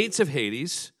 or the gates of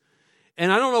Hades.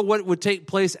 And I don't know what would take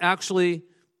place actually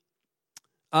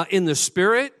in the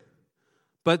spirit,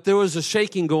 but there was a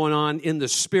shaking going on in the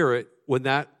spirit when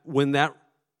that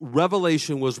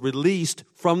revelation was released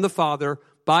from the Father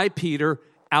by Peter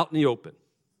out in the open.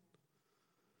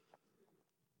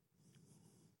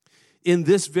 In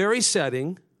this very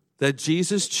setting that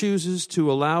Jesus chooses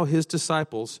to allow his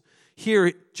disciples,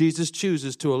 here Jesus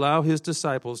chooses to allow his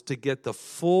disciples to get the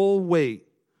full weight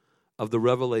of the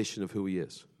revelation of who he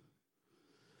is.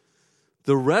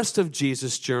 The rest of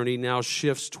Jesus' journey now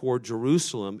shifts toward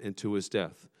Jerusalem and to his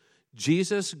death.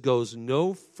 Jesus goes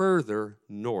no further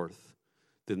north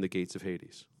than the gates of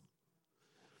Hades.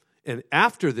 And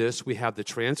after this, we have the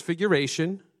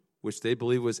Transfiguration, which they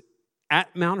believe was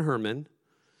at Mount Hermon.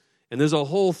 And there's a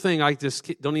whole thing I just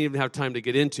don't even have time to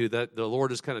get into that the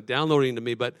Lord is kind of downloading to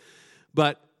me. But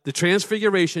the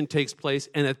Transfiguration takes place,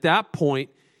 and at that point,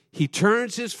 he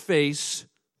turns his face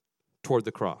toward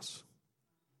the cross.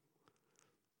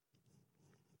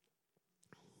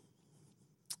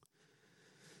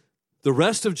 The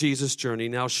rest of Jesus' journey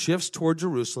now shifts toward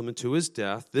Jerusalem and to his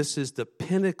death. This is the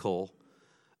pinnacle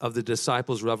of the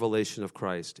disciples' revelation of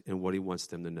Christ and what he wants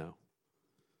them to know.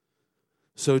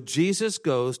 So Jesus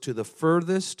goes to the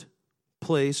furthest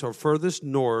place or furthest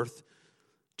north,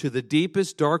 to the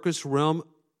deepest, darkest realm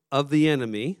of the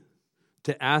enemy,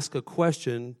 to ask a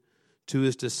question to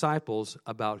his disciples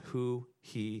about who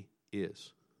he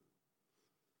is.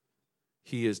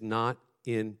 He is not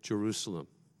in Jerusalem.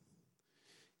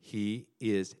 He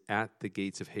is at the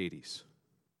gates of Hades.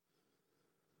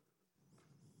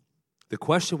 The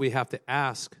question we have to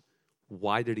ask,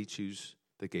 why did he choose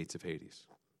the gates of Hades?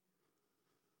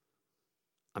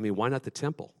 I mean, why not the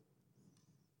temple?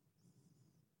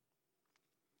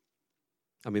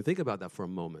 I mean, think about that for a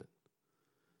moment.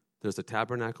 There's the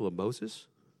tabernacle of Moses,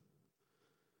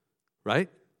 right?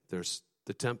 There's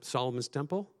the Solomon's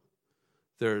temple.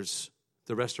 There's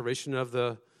the restoration of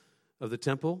the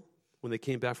temple when they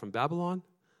came back from Babylon.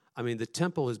 I mean, the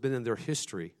temple has been in their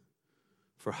history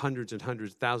for hundreds and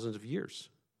hundreds, thousands of years.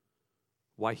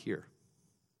 Why here?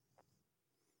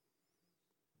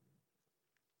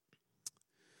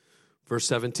 Verse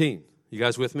 17. You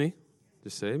guys with me?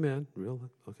 Just say amen. Real?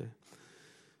 Okay.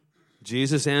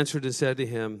 Jesus answered and said to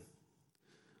him,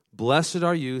 "Blessed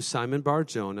are you, Simon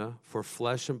Bar-Jonah, for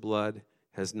flesh and blood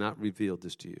has not revealed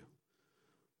this to you,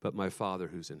 but my Father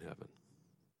who's in heaven."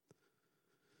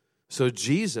 So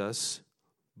Jesus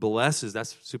blesses,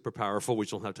 that's super powerful,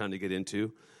 which we'll have time to get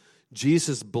into.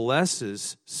 Jesus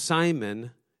blesses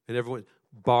Simon and everyone,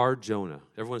 Bar-Jonah.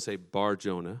 Everyone say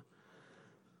Bar-Jonah.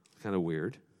 Kind of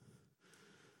weird.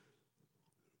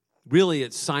 Really,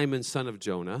 it's Simon, son of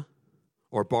Jonah,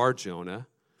 or Bar-Jonah.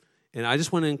 And I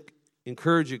just want to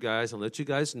encourage you guys and let you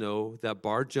guys know that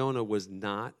Bar-Jonah was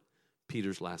not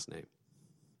Peter's last name.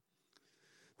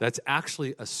 That's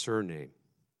actually a surname.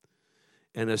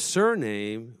 And a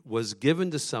surname was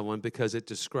given to someone because it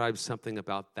describes something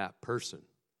about that person.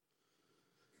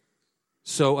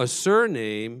 So a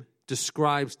surname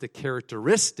describes the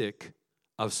characteristic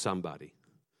of somebody.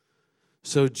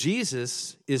 So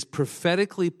Jesus is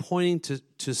prophetically pointing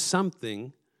to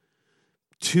something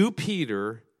to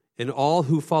Peter and all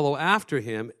who follow after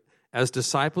him as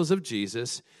disciples of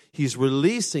Jesus. He's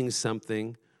releasing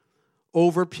something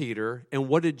over Peter. And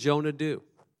what did Jonah do?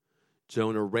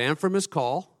 Jonah ran from his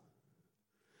call.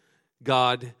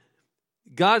 God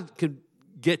could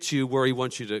get you where he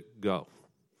wants you to go.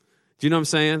 Do you know what I'm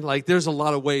saying? Like, there's a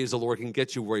lot of ways the Lord can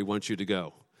get you where he wants you to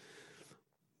go.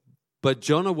 But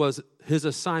Jonah his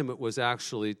assignment was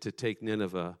actually to take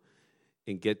Nineveh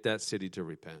and get that city to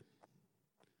repent.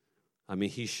 I mean,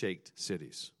 he shaked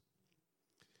cities.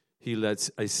 He led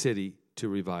a city to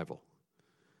revival.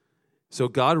 So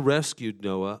God rescued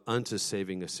Noah unto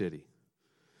saving a city.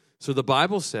 So the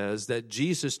Bible says that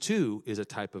Jesus, too, is a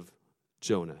type of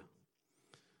Jonah,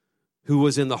 who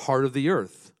was in the heart of the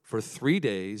earth for 3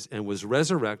 days and was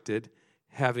resurrected,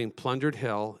 having plundered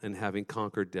hell and having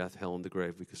conquered death, hell, and the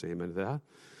grave. We could say amen to that.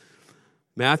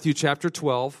 Matthew chapter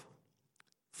 12,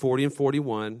 40 and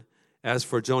 41. As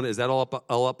for Jonah, is that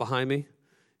all up behind me?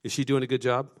 Is she doing a good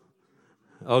job?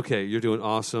 Okay, you're doing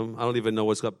awesome. I don't even know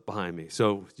what's up behind me.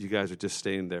 So you guys are just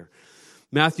staying there.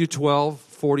 Matthew 12,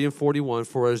 40 and 41.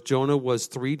 For as Jonah was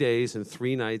 3 days and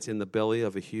 3 nights in the belly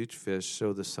of a huge fish,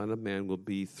 so the Son of Man will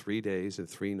be 3 days and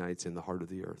 3 nights in the heart of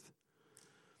the earth.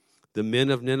 The men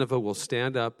of Nineveh will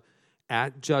stand up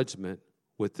at judgment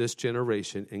with this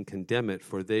generation and condemn it,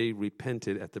 for they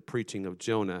repented at the preaching of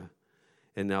Jonah,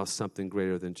 and now something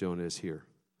greater than Jonah is here.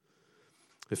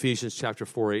 Ephesians chapter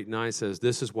 4, 8, 9 says,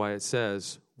 this is why it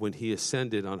says, when he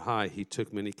ascended on high, he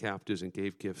took many captives and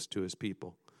gave gifts to his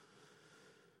people.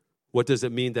 What does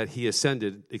it mean that he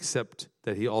ascended, except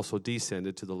that he also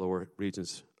descended to the lower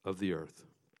regions of the earth?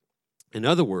 In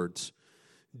other words,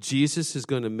 Jesus is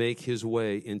going to make his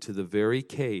way into the very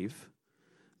cave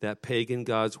that pagan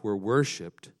gods were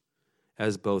worshipped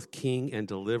as both king and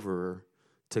deliverer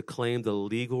to claim the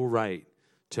legal right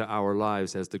to our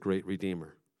lives as the great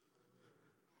Redeemer.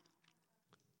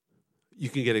 You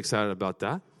can get excited about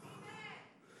that.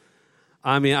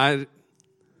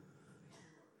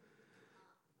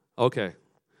 Okay.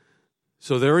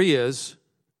 So there he is.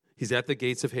 He's at the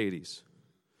gates of Hades.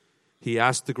 He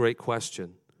asked the great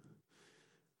question,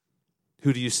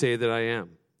 who do you say that I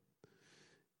am?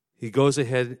 He goes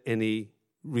ahead and he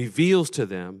reveals to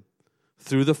them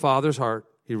through the Father's heart,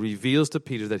 he reveals to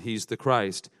Peter that he's the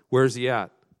Christ. Where's he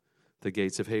at? The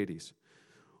gates of Hades.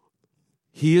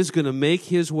 He is going to make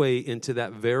his way into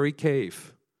that very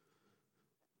cave.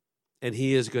 And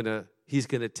he's going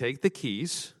to take the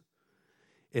keys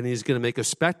and he's going to make a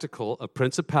spectacle of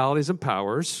principalities and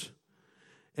powers.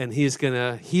 And he's going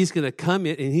to come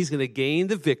in and he's going to gain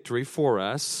the victory for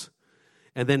us.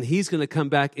 And then he's going to come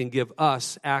back and give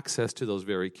us access to those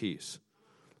very keys.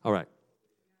 All right.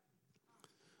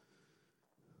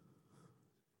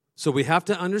 So we have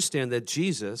to understand that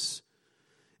Jesus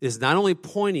is not only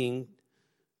pointing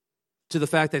to the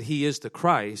fact that he is the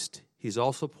Christ, he's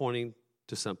also pointing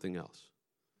to something else.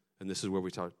 And this is where we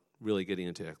start really getting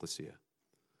into Ekklesia.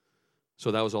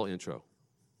 So that was all intro.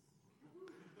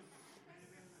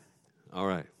 All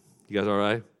right. You guys all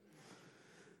right?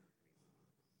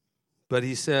 But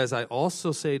he says, I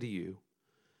also say to you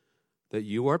that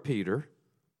you are Peter,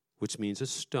 which means a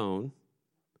stone,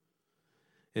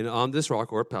 and on this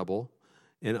rock, or a pebble,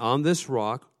 and on this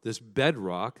rock, this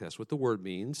bedrock, that's what the word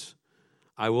means,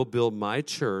 I will build my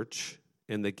church,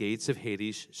 and the gates of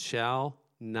Hades shall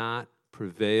not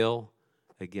prevail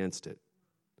against it.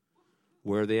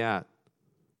 Where are they at?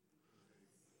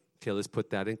 Okay, let's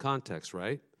put that in context,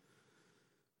 right?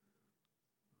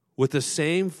 With the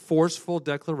same forceful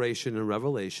declaration in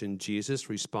Revelation, Jesus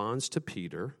responds to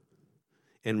Peter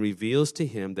and reveals to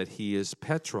him that he is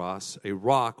Petros, a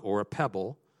rock or a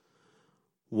pebble,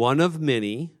 one of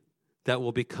many that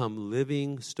will become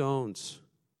living stones.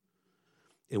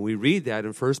 And we read that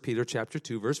in 1 Peter chapter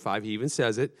 2, verse 5. He even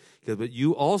says it. But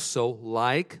you also,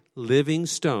 like living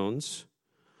stones,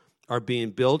 are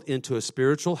being built into a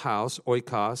spiritual house,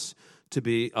 oikos, to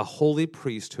be a holy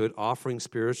priesthood, offering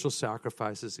spiritual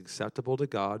sacrifices acceptable to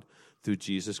God through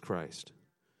Jesus Christ.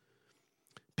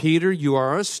 Peter, you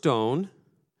are a stone,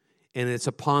 and it's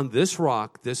upon this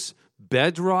rock, this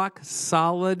bedrock,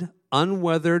 solid,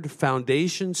 unweathered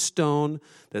foundation stone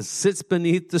that sits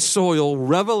beneath the soil,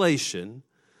 revelation,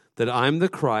 that I'm the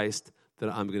Christ, that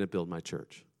I'm going to build my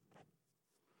church.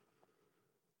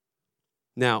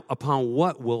 Now, upon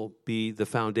what will be the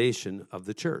foundation of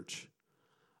the church?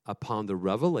 Upon the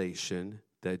revelation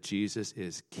that Jesus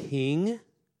is King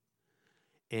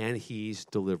and he's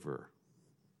deliverer.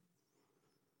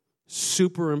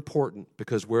 Super important,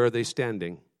 because where are they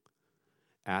standing?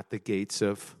 At the gates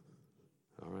of,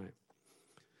 all right.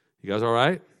 You guys all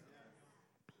right?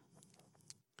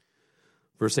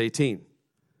 Verse 18.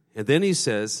 And then he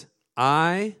says,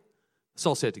 let's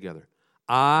all say it together.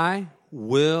 I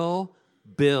will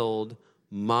build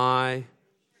my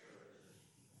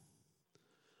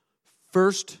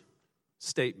first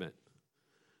statement.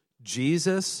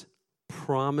 Jesus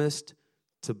promised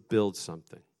to build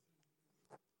something.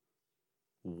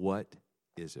 What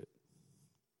is it?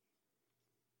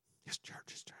 It's church,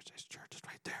 it's church, it's church. It's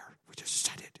right there. We just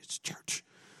said it. It's church.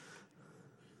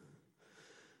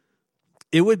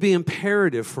 It would be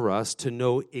imperative for us to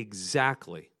know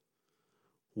exactly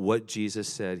what Jesus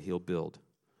said he'll build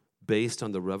based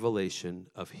on the revelation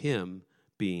of him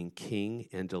being king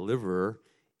and deliverer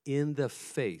in the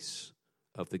face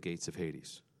of the gates of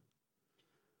Hades.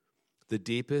 The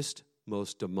deepest,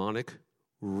 most demonic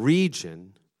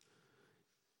region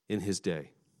in his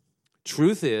day.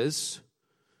 Truth is,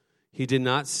 he did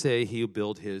not say he'll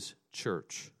build his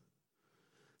church.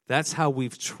 That's how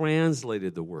we've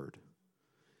translated the word.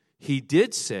 He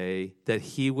did say that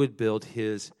he would build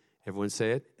his, everyone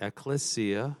say it,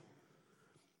 Ekklesia.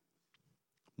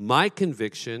 My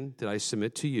conviction that I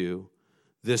submit to you,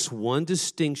 this one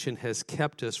distinction has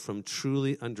kept us from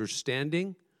truly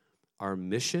understanding our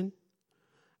mission,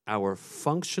 our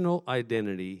functional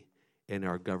identity, and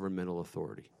our governmental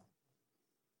authority.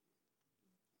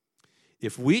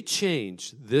 If we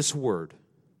change this word,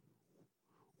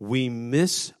 we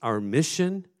miss our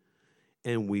mission,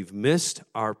 and we've missed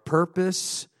our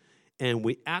purpose, and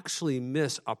we actually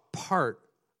miss a part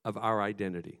of our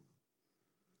identity.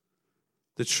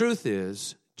 The truth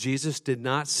is, Jesus did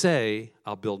not say,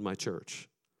 I'll build my church.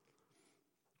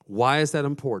 Why is that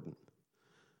important?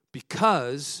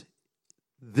 Because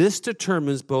this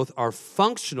determines both our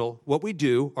functional, what we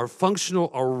do, our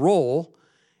functional, our role,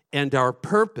 and our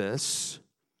purpose,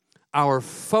 our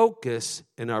focus,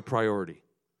 and our priority.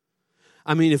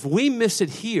 I mean, if we miss it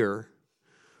here,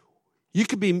 you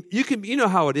know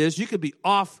how it is. You could be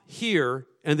off here,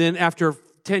 and then after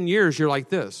 10 years, you're like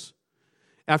this.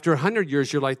 After 100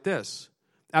 years, you're like this.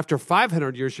 After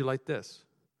 500 years, you're like this.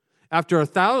 After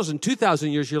 1,000,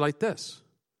 2,000 years, you're like this.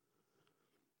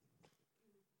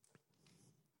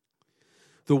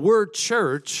 The word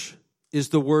church is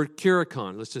the word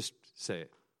kurikon. Let's just say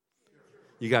it.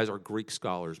 You guys are Greek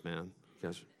scholars, man. You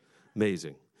guys are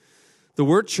amazing. The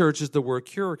word church is the word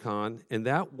kurikon, and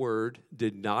that word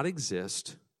did not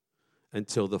exist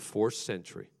until the 4th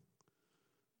century,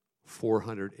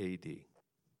 400 A.D.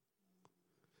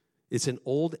 It's an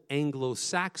old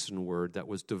Anglo-Saxon word that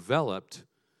was developed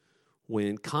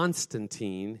when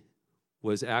Constantine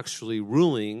was actually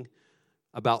ruling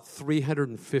about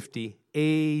 350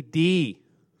 A.D.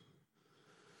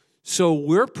 So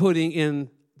we're putting in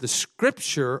the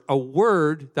scripture a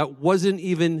word that wasn't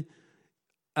even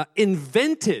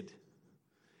invented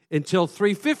until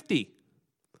 350.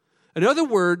 In other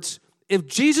words, if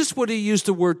Jesus would have used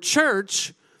the word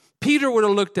church, Peter would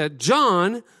have looked at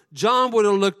John, John would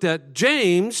have looked at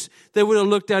James, they would have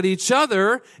looked at each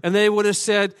other, and they would have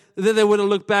said, then they would have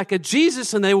looked back at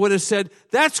Jesus, and they would have said,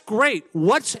 that's great.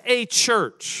 What's a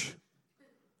church?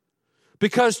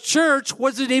 Because church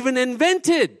wasn't even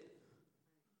invented.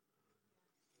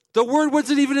 The word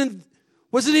wasn't even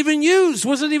used,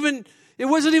 it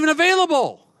wasn't even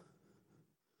available.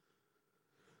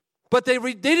 But they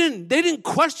didn't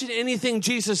question anything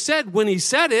Jesus said when he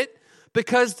said it,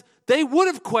 because they would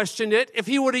have questioned it if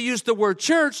he would have used the word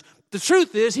church. The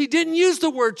truth is, he didn't use the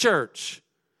word church.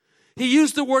 He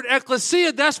used the word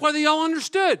ekklesia. That's why they all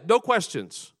understood. No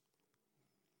questions.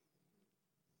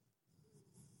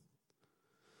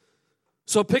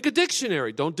 So pick a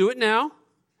dictionary. Don't do it now.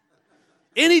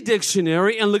 Any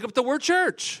dictionary, and look up the word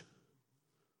church.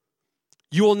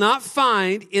 You will not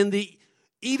find in the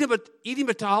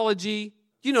etymology,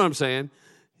 you know what I'm saying?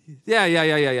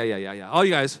 Yeah. All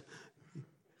you guys.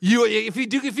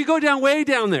 If you go down way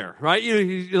down there, right?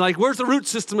 You're like, where's the root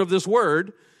system of this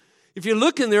word? If you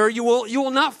look in there, you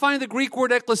will not find the Greek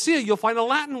word ekklesia. You'll find a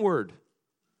Latin word.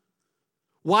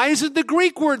 Why isn't the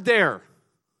Greek word there?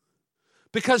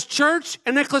 Because church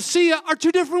and ekklesia are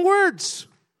two different words.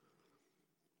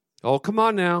 Oh, come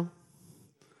on now.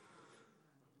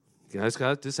 You guys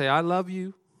got to say, I love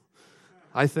you,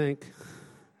 I think.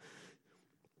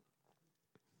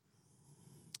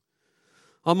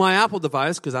 On my Apple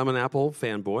device, because I'm an Apple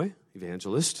fanboy,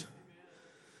 evangelist.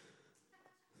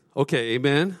 Okay,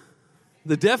 amen.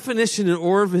 The definition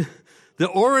and the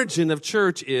origin of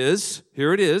church is,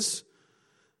 here it is,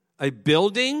 a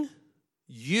building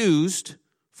used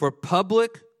for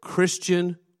public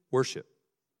Christian worship.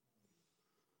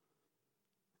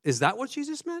 Is that what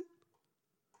Jesus meant?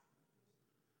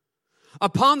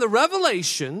 Upon the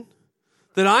revelation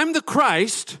that I'm the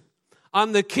Christ,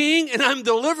 I'm the King, and I'm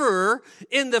deliverer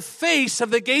in the face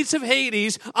of the gates of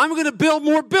Hades, I'm going to build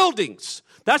more buildings.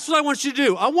 That's what I want you to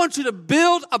do. I want you to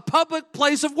build a public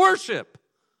place of worship.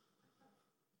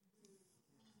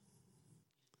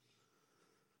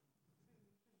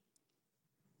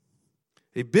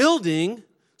 A building,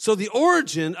 so the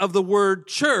origin of the word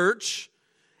church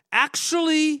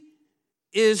actually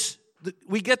is,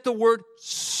 we get the word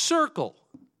circle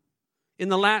in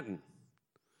the Latin.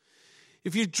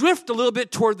 If you drift a little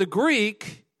bit toward the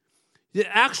Greek,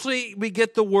 actually we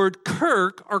get the word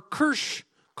kirk or kirsch,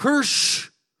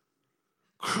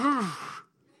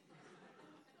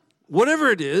 whatever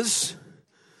it is.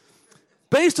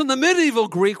 Based on the medieval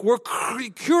Greek, we're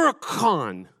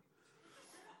kurikon.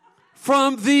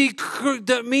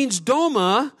 That means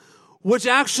doma, which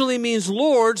actually means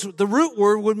lords. The root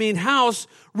word would mean house.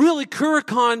 Really,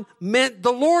 kurikon meant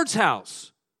the Lord's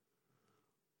house.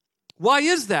 Why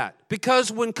is that?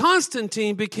 Because when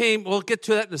Constantine became, we'll get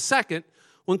to that in a second,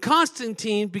 when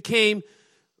Constantine became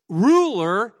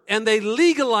ruler and they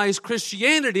legalized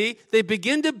Christianity, they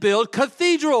began to build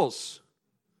cathedrals.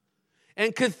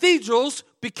 And cathedrals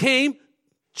became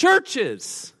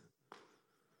churches.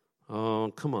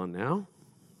 Oh, come on now.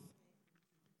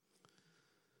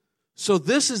 So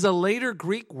this is a later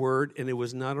Greek word, and it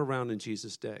was not around in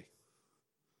Jesus' day.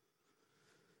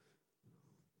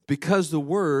 Because the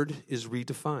word is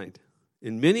redefined.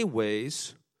 In many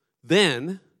ways,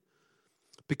 then,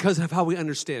 because of how we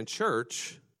understand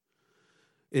church,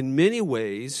 in many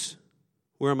ways,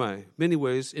 where am I? Many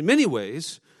ways. In many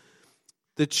ways,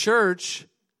 the church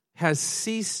has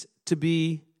ceased to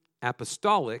be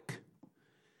apostolic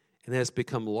and has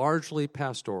become largely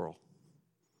pastoral.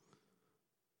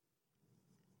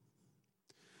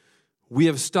 We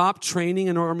have stopped training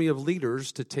an army of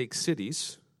leaders to take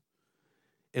cities,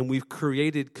 and we've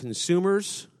created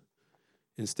consumers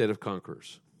instead of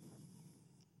conquerors.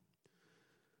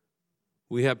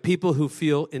 We have people who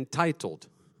feel entitled.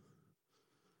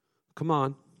 Come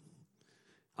on.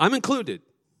 I'm included.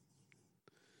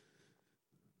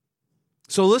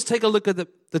 So let's take a look at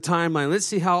the timeline. Let's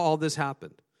see how all this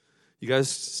happened. You guys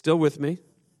still with me?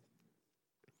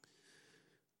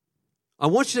 I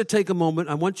want you to take a moment.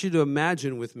 I want you to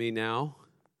imagine with me now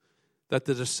that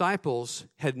the disciples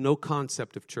had no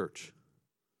concept of church.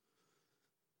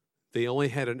 They only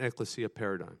had an Ekklesia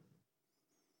paradigm.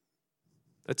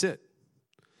 That's it.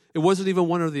 It wasn't even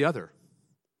one or the other.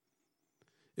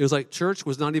 It was like church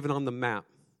was not even on the map.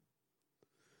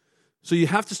 So you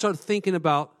have to start thinking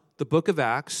about the book of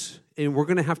Acts, and we're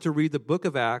going to have to read the book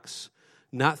of Acts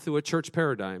not through a church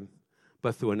paradigm,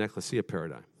 but through an Ekklesia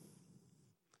paradigm.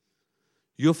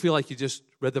 You'll feel like you just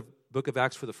read the book of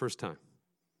Acts for the first time.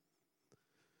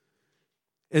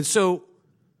 And so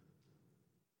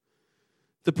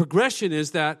the progression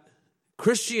is that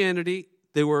Christianity,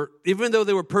 even though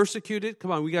they were persecuted, come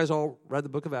on, we guys all read the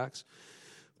book of Acts,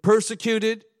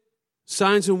 persecuted,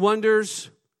 signs and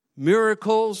wonders,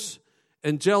 miracles,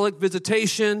 angelic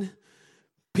visitation,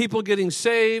 people getting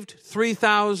saved,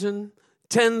 3,000,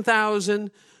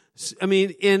 10,000. I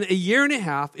mean, in a year and a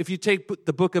half, if you take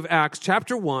the book of Acts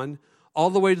chapter 1 all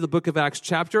the way to the book of Acts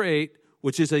chapter 8,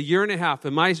 which is a year and a half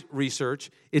in my research,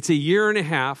 it's a year and a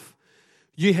half,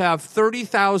 you have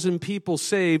 30,000 people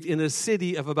saved in a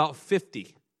city of about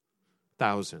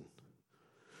 50,000.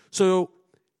 So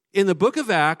in the book of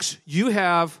Acts, you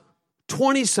have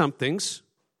 20-somethings.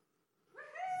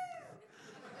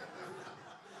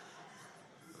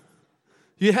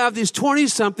 You have these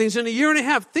 20-somethings in a year and a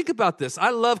half. Think about this. I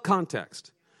love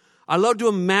context. I love to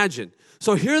imagine.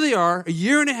 So here they are, a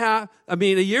year and a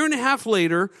half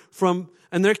later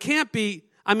and there can't be,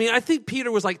 I think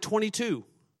Peter was like 22.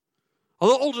 A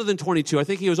little older than 22. I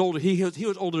think he was older. He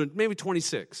was older than maybe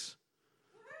 26.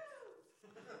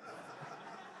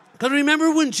 Because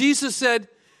remember when Jesus said,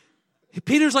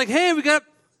 Peter's like, hey, we got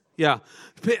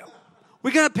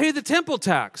to pay the temple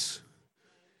tax.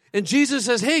 And Jesus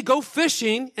says, hey, go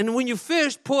fishing, and when you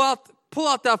fish, pull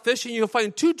out that fish, and you'll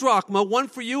find 2 drachma, one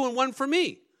for you and one for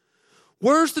me.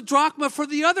 Where's the drachma for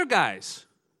the other guys?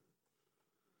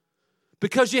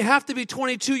 Because you have to be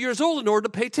 22 years old in order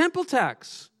to pay temple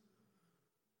tax.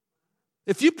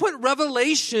 If you put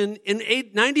Revelation in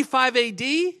 95 AD,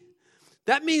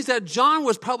 that means that John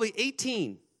was probably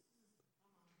 18,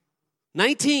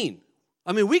 19.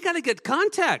 We got to get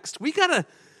context.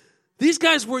 These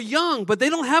guys were young, but they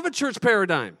don't have a church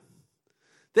paradigm.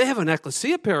 They have an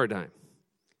Ekklesia paradigm.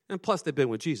 And plus, they've been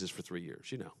with Jesus for 3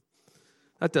 years,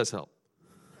 That does help.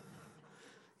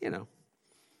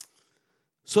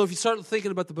 So if you start thinking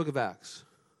about the book of Acts,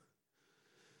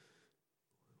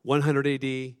 100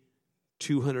 AD,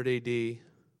 200 AD,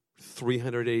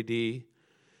 300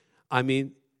 AD,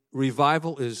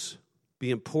 revival is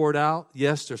being poured out.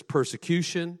 Yes, there's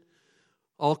persecution.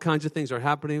 All kinds of things are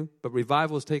happening, but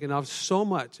revival is taking off so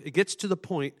much. It gets to the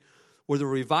point where the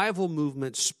revival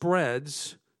movement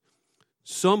spreads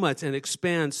so much and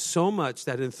expands so much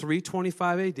that in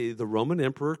 325 AD, the Roman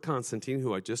Emperor Constantine,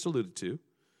 who I just alluded to,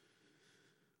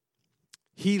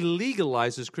 he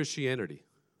legalizes Christianity.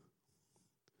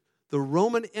 The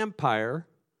Roman Empire,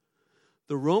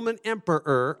 the Roman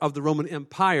emperor of the Roman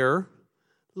Empire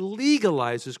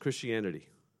legalizes Christianity.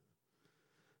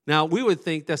 Now, we would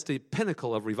think that's the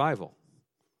pinnacle of revival.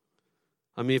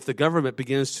 If the government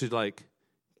begins to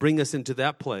bring us into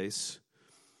that place,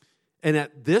 and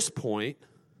at this point,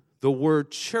 the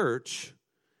word church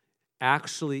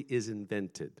actually is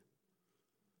invented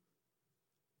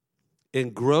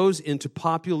and grows into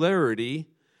popularity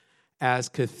as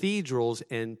cathedrals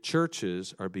and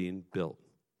churches are being built.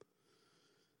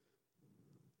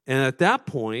 And at that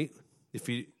point, if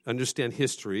you understand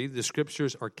history, the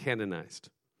scriptures are canonized.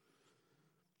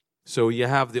 So you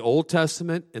have the Old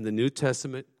Testament and the New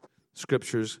Testament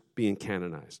scriptures being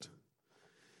canonized.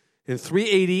 In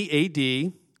 380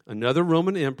 AD, another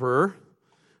Roman emperor,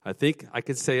 I think I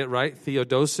could say it right,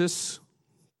 Theodosius,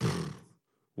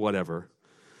 whatever.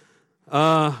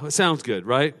 It sounds good,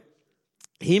 right?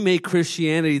 He made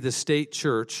Christianity the state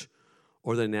church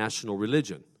or the national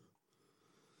religion.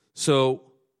 So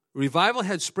revival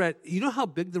had spread. You know how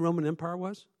big the Roman Empire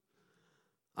was?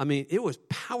 I mean, it was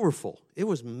powerful. It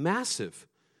was massive.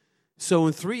 So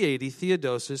in 380,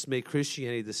 Theodosius made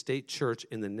Christianity the state church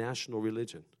and the national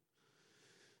religion.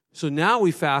 So now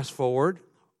we fast forward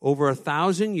over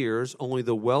 1,000 years, only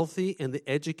the wealthy and the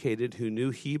educated who knew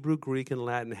Hebrew, Greek, and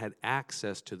Latin had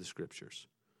access to the scriptures.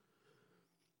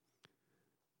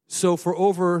 So in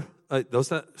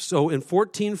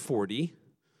 1440,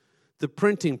 the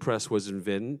printing press was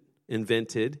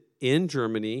invented in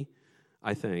Germany,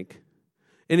 I think.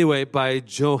 Anyway, by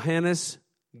Johannes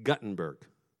Gutenberg.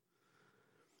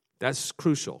 That's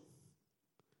crucial.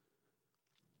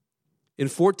 In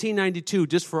 1492,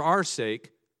 just for our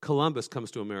sake, Columbus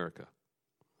comes to America.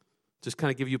 Just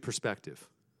kind of give you perspective.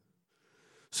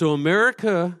 So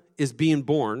America is being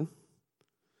born.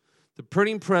 The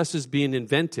printing press is being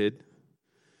invented.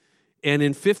 And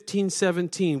in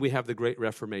 1517, we have the Great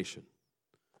Reformation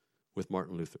with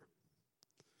Martin Luther.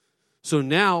 So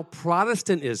now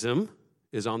Protestantism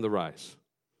is on the rise.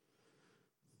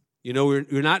 You know,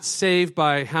 you're not saved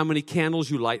by how many candles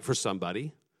you light for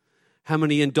somebody, how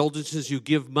many indulgences you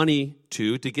give money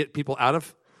to get people out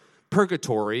of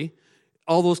purgatory,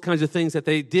 all those kinds of things that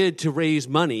they did to raise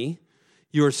money.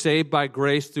 You are saved by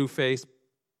grace through faith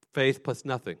plus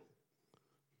nothing.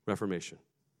 Reformation.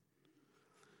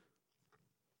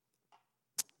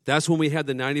 That's when we had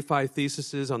the 95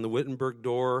 theses on the Wittenberg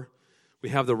door. We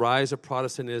have the rise of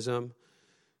Protestantism.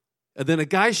 And then a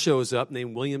guy shows up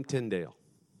named William Tyndale.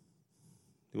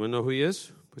 You want to know who he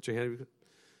is? Put your hand.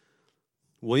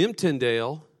 William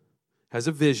Tyndale has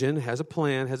a vision, has a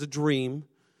plan, has a dream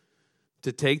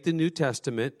to take the New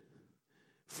Testament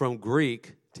from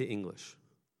Greek to English.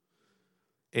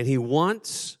 And he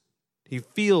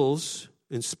feels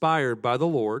inspired by the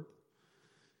Lord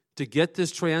to get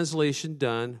this translation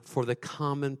done for the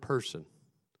common person,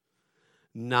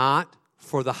 not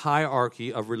for the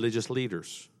hierarchy of religious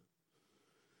leaders.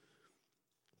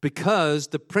 Because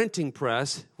the printing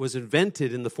press was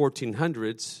invented in the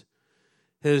 1400s,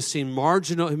 it has seen I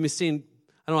don't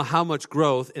know how much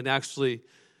growth in actually,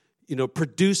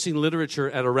 producing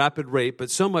literature at a rapid rate, but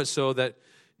so much so that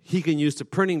he can use the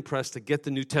printing press to get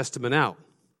the New Testament out.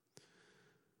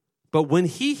 But when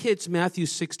he hits Matthew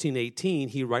 16:18,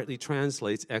 he rightly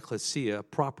translates Ekklesia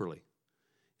properly.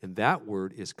 And that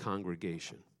word is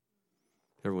congregation.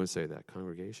 Everyone say that,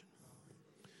 congregation.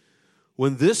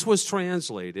 When this was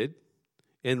translated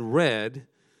and read,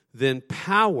 then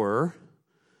power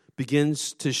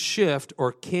begins to shift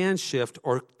or can shift,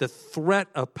 or the threat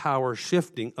of power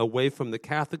shifting away from the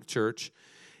Catholic Church,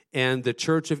 and the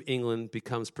Church of England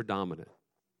becomes predominant.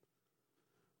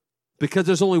 Because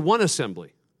there's only one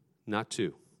assembly, not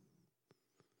two.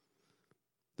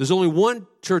 There's only one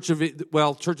Church of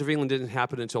England didn't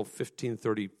happen until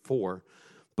 1534,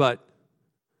 but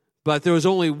there was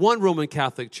only one Roman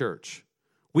Catholic Church.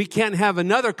 We can't have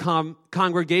another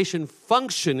congregation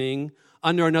functioning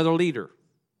under another leader.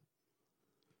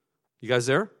 You guys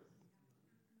there?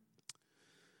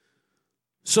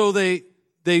 So they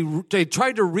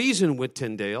tried to reason with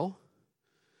Tyndale.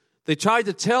 They tried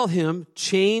to tell him,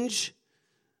 change,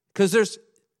 because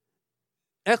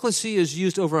Ekklesia is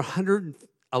used over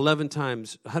 111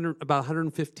 times, about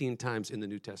 115 times in the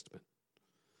New Testament.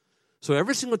 So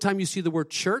every single time you see the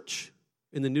word church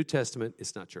in the New Testament,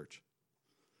 it's not church.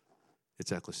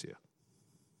 It's Ekklesia.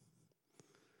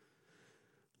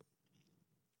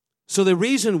 So they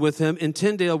reasoned with him, and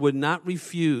Tyndale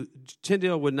refused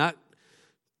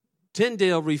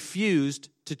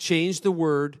to change the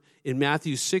word in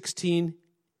Matthew 16.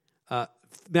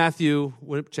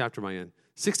 What chapter am I in?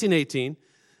 16:18,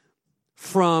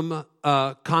 from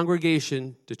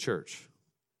congregation to church.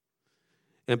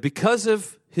 And because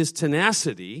of his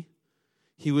tenacity,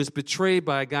 he was betrayed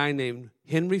by a guy named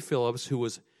Henry Phillips,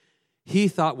 he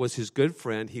thought was his good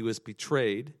friend. He was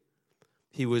betrayed.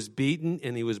 He was beaten,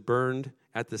 and he was burned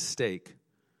at the stake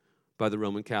by the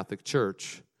Roman Catholic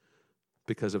Church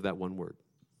because of that one word.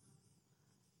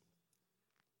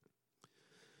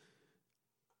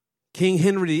 King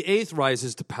Henry VIII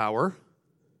rises to power,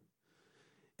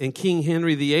 and King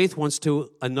Henry VIII wants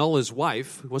to annul his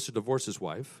wife. He wants to divorce his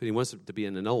wife. He wants it to be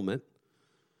an annulment.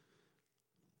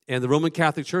 And the Roman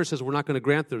Catholic Church says, we're not going to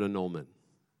grant the annulment.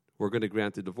 We're going to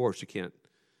grant the divorce. You can't.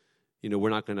 We're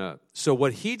not going to. So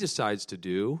what he decides to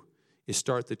do is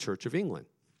start the Church of England,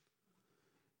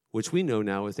 which we know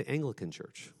now as the Anglican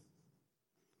Church.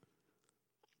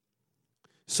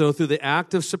 So through the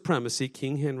act of supremacy,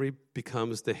 King Henry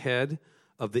becomes the head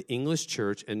of the English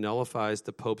church and nullifies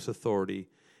the Pope's authority.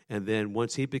 And then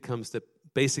once he becomes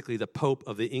basically the Pope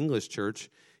of the English church,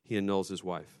 he annuls his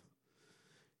wife.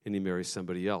 And he marries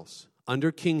somebody else.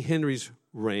 Under King Henry's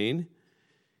reign,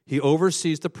 he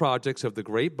oversees the projects of the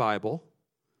Great Bible,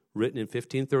 written in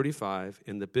 1535,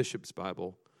 and the Bishop's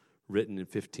Bible, written in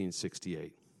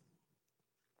 1568.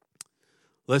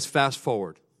 Let's fast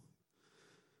forward.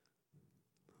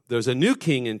 There's a new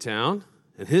king in town,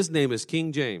 and his name is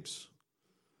King James.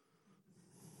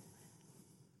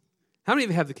 How many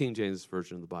of you have the King James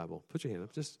Version of the Bible? Put your hand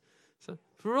up, just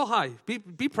real high.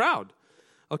 Be proud.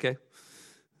 Okay.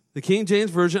 The King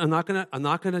James Version, I'm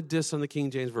not gonna diss on the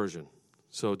King James Version,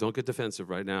 so don't get defensive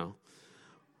right now.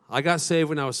 I got saved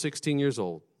when I was 16 years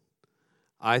old.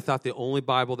 I thought the only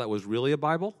Bible that was really a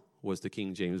Bible was the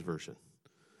King James Version,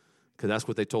 because that's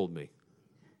what they told me.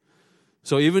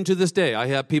 So even to this day, I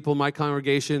have people in my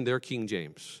congregation, they're King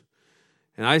James.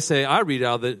 And I say, I read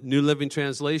out of the New Living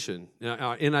Translation,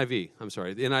 NIV,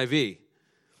 the NIV.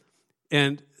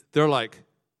 And they're like,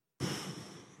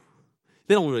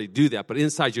 they don't really do that, but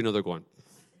inside you know they're going,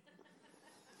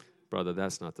 brother,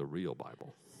 that's not the real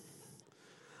Bible.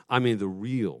 I mean the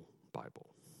real Bible.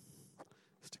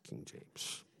 It's the King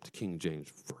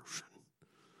James Version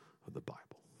of the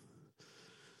Bible.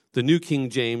 The New King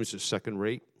James is second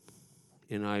rate.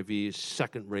 NIV is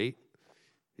second rate.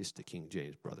 It's the King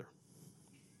James, brother.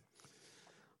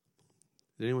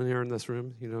 Is anyone here in this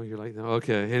room? You know, you're like,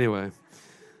 okay, anyway.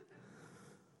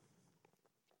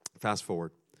 Fast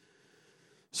forward.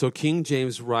 So King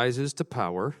James rises to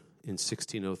power in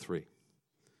 1603.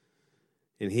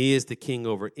 And he is the king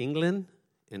over England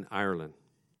and Ireland.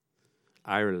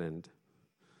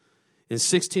 In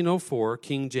 1604,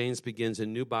 King James begins a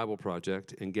new Bible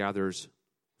project and gathers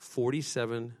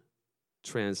 47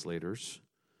 translators.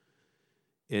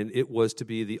 And it was to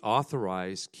be the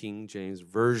authorized King James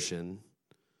Version,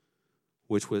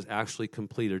 which was actually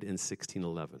completed in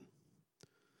 1611.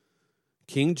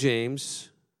 King James,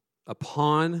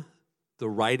 upon the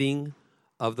writing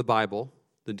of the Bible,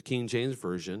 the King James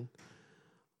Version,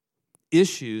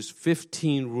 issues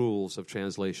 15 rules of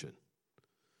translation.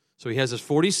 So he has his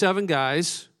 47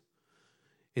 guys,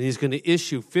 and he's going to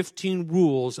issue 15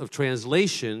 rules of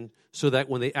translation so that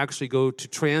when they actually go to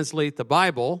translate the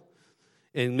Bible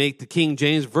and make the King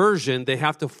James Version, they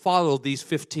have to follow these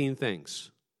 15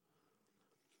 things.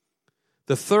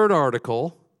 The third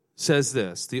article says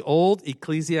this: the old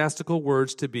ecclesiastical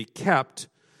words to be kept,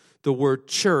 the word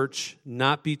church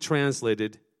not be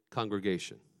translated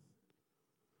congregation.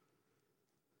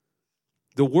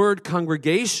 The word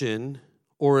congregation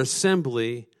or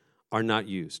assembly are not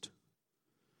used.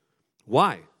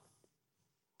 Why?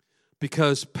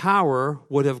 Because power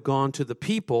would have gone to the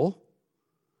people,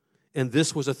 and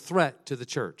this was a threat to the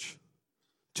church,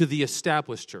 to the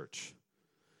established church.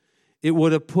 It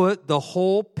would have put the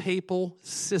whole papal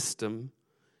system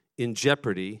in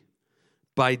jeopardy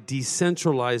by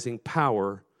decentralizing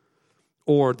power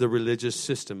or the religious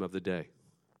system of the day.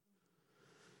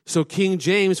 So King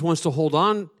James wants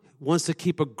to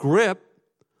keep a grip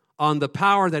on the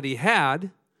power that he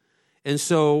had. And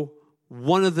so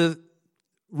one of the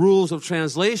rules of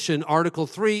translation, Article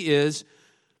 3, is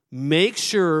make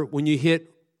sure when you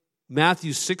hit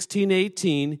Matthew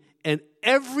 16:18, and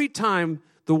every time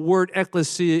the word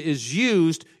Ekklesia is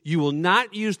used, you will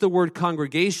not use the word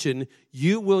congregation,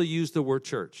 you will use the word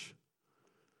church.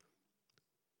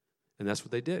 And that's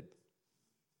what they did.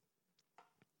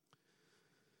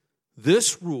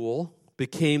 This rule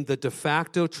became the de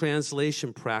facto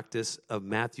translation practice of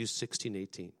Matthew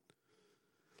 16:18,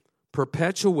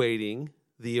 perpetuating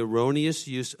the erroneous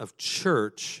use of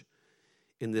church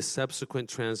in the subsequent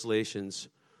translations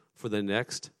for the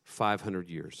next 500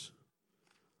 years.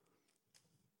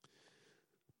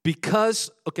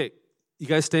 Because, okay, you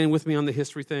guys staying with me on the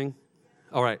history thing?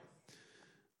 All right.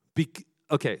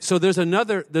 Okay, so there's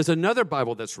another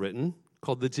Bible that's written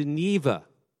called the Geneva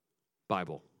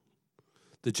Bible.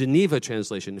 The Geneva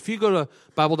translation. If you go to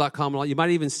Bible.com, you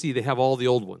might even see they have all the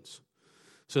old ones.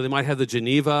 So they might have the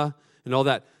Geneva and all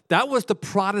that. That was the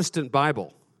Protestant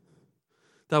Bible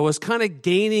that was kind of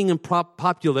gaining in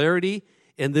popularity,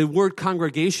 and the word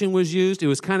congregation was used. It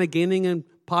was kind of gaining in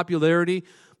popularity.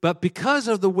 But because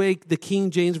of the way the King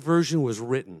James Version was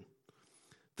written,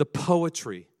 the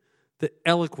poetry, the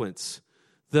eloquence,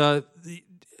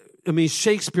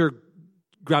 Shakespeare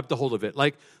grabbed a hold of it.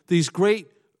 Like these great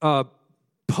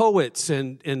poets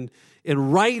and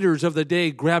writers of the day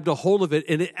grabbed a hold of it,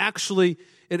 and it actually,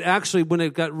 when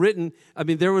it got written,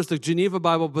 there was the Geneva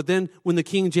Bible, but then when the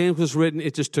King James was written,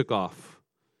 it just took off.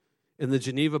 And the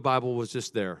Geneva Bible was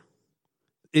just there.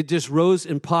 it just rose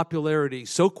in popularity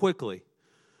so quickly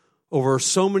over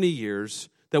so many years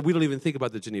that we don't even think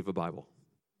about the Geneva Bible.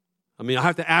 I mean, I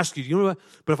have to ask you, you know what?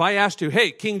 But if I asked you,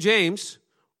 hey, King James,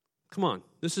 come on,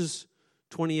 this is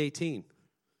 2018,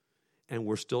 and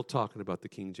we're still talking about the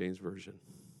King James Version.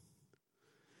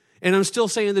 And I'm still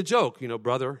saying the joke,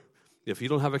 brother, if you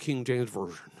don't have a King James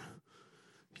Version,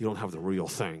 you don't have the real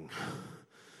thing.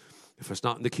 If it's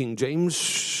not in the King James,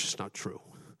 it's not true.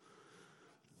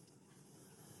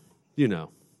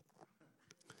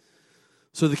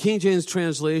 So the King James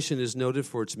translation is noted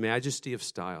for its majesty of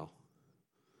style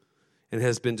and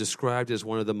has been described as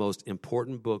one of the most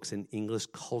important books in English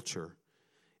culture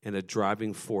and a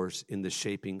driving force in the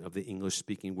shaping of the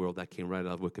English-speaking world. That came right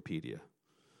out of Wikipedia.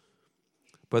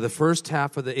 By the first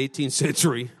half of the 18th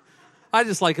century, I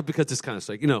just like it because it's kind of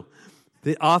like,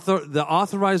 the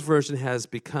authorized version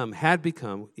had become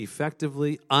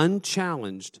effectively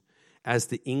unchallenged as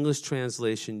the English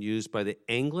translation used by the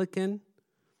Anglican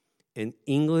and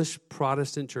English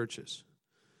Protestant churches.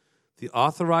 The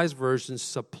authorized version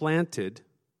supplanted,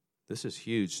 this is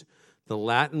huge, the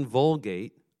Latin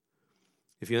Vulgate,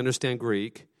 if you understand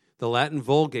Greek, the Latin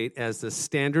Vulgate as the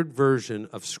standard version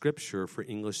of Scripture for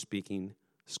English-speaking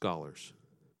scholars.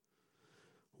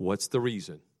 What's the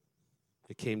reason?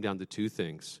 It came down to two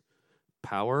things: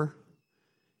 power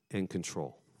and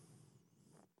control.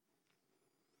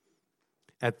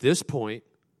 At this point,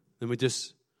 let me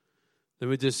just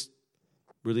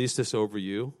release this over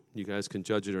you. You guys can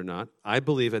judge it or not. I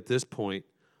believe at this point,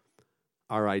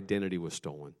 our identity was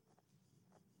stolen.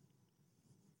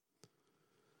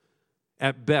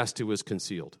 At best, it was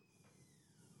concealed.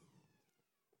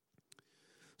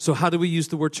 So how do we use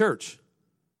the word church?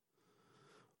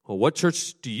 Well, what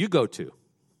church do you go to?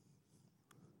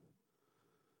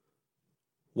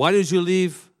 Why did you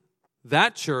leave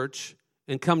that church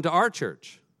and come to our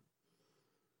church?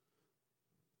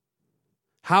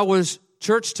 How was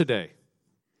church today?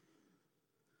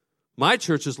 My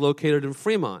church is located in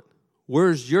Fremont.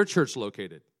 Where's your church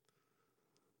located?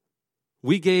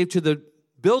 We gave to the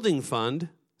building fund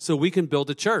so we can build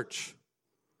a church.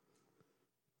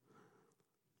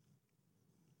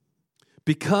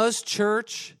 Because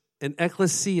church and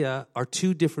ekklesia are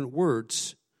two different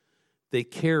words, they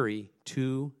carry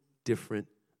two different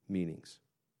meanings.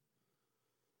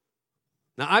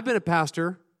 Now, I've been a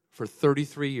pastor for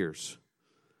 33 years,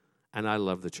 and I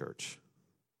love the church.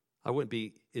 I wouldn't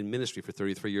be in ministry for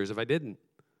 33 years if I didn't.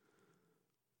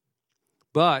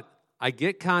 But I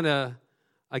get kind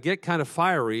of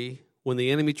fiery when the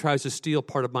enemy tries to steal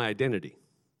part of my identity.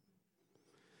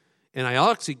 And I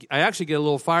actually get a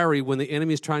little fiery when the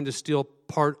enemy is trying to steal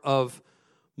part of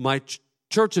my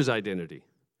church's identity.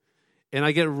 And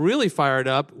I get really fired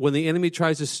up when the enemy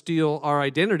tries to steal our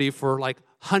identity for like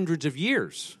hundreds of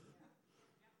years.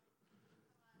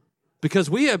 Because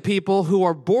we have people who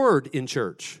are bored in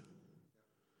church.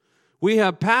 We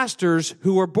have pastors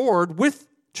who are bored with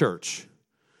church.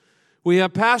 We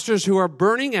have pastors who are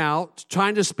burning out,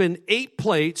 trying to spin 8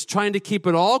 plates, trying to keep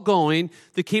it all going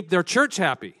to keep their church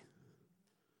happy.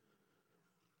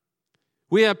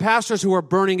 We have pastors who are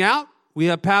burning out. We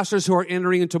have pastors who are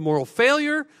entering into moral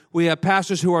failure. We have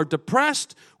pastors who are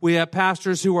depressed. We have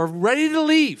pastors who are ready to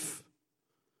leave.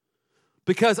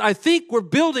 Because I think we're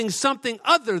building something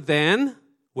other than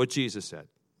what Jesus said.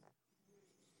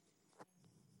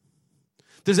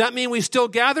 Does that mean we still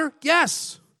gather?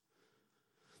 Yes.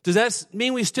 Does that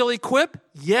mean we still equip?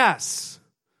 Yes.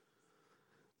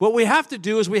 What we have to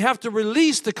do is we have to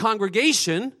release the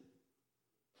congregation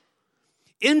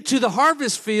into the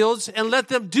harvest fields and let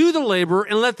them do the labor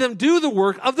and let them do the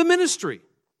work of the ministry.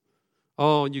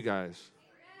 Oh, and you guys.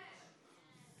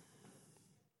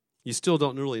 You still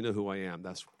don't really know who I am.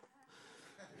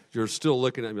 You're still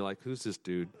looking at me like, who's this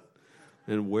dude?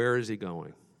 And where is he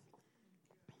going?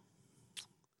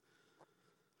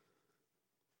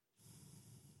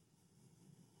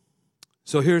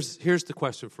 So here's the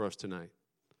question for us tonight.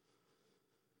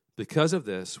 Because of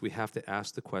this, we have to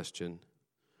ask the question,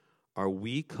 are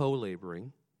we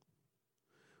co-laboring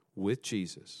with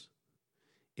Jesus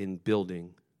in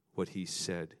building what he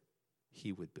said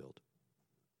he would build?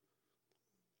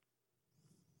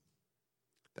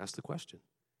 That's the question.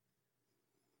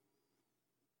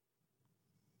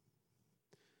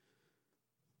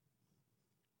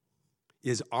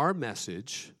 Is our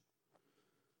message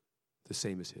the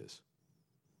same as his?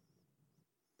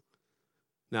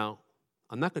 Now,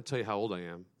 I'm not going to tell you how old I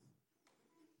am,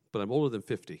 but I'm older than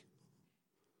 50.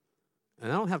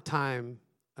 And I don't have time,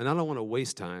 and I don't want to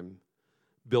waste time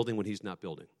building what he's not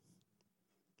building.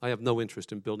 I have no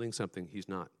interest in building something he's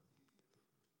not.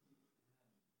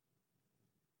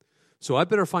 So I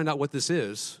better find out what this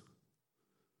is.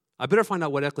 I better find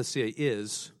out what Ekklesia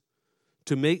is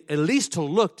to make, at least to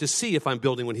look to see if I'm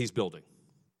building what he's building.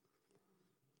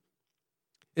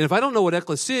 And if I don't know what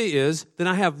Ekklesia is, then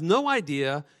I have no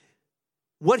idea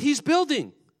what he's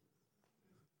building.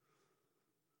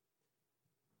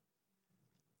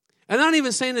 And I'm not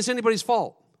even saying it's anybody's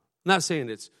fault. I'm not saying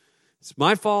it's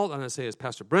my fault. I'm not saying it's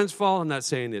Pastor Brent's fault. I'm not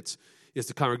saying it's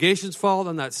the congregation's fault.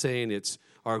 I'm not saying it's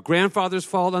our grandfather's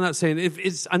fault. I'm not saying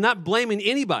I'm not blaming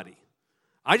anybody.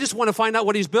 I just want to find out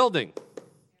what he's building.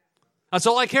 That's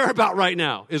all I care about right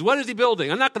now, is what is he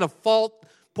building? I'm not going to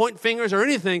point fingers or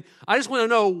anything. I just want to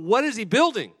know, what is he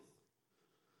building?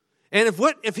 And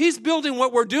if he's building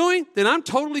what we're doing, then I'm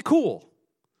totally cool.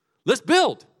 Let's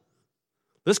build.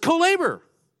 Let's co-labor.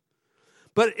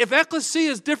 But if Ekklesia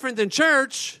is different than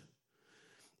church,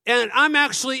 and I'm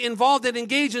actually involved and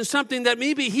engaged in something that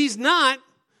maybe he's not,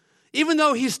 even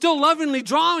though he's still lovingly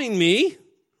drawing me,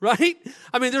 right?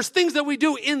 I mean, there's things that we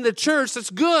do in the church that's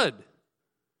good.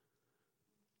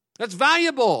 That's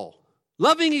valuable.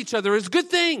 Loving each other is a good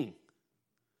thing.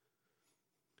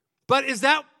 But is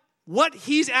that what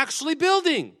he's actually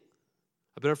building?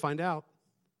 I better find out.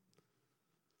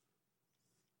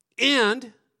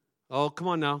 And, oh, come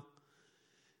on now.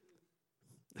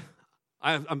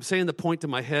 I'm saying the point to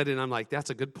my head, and I'm like, that's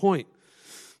a good point.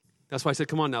 That's why I said,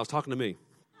 come on now, it's talking to me.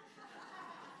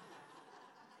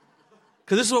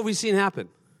 Because this is what we've seen happen.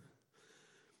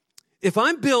 If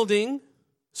I'm building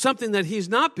something that he's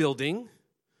not building,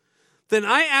 then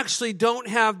I actually don't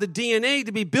have the DNA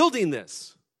to be building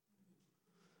this.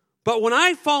 But when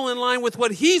I fall in line with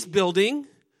what he's building,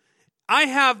 I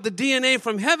have the DNA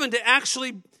from heaven to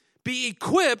actually be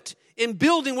equipped in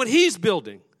building what he's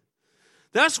building.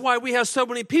 That's why we have so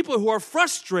many people who are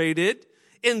frustrated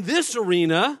in this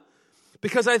arena,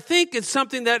 because I think it's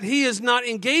something that he is not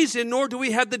engaged in, nor do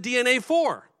we have the DNA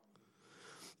for.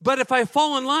 But if I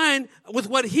fall in line with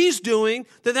what he's doing,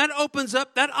 then that opens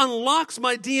up, that unlocks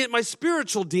my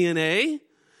spiritual DNA,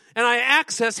 and I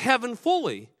access heaven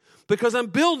fully, because I'm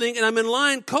building and I'm in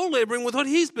line co-laboring with what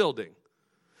he's building.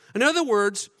 In other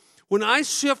words, when I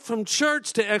shift from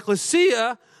church to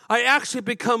Ekklesia, I actually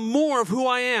become more of who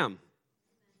I am.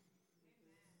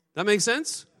 That makes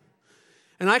sense?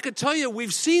 And I could tell you,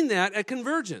 we've seen that at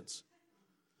Convergence.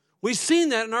 We've seen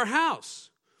that in our house.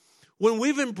 When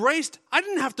we've embraced, I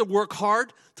didn't have to work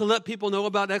hard to let people know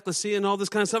about Ekklesia and all this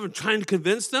kind of stuff and trying to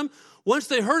convince them. Once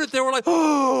they heard it, they were like,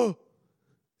 oh!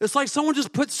 It's like someone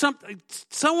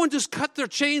just cut their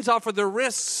chains off of their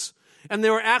wrists and they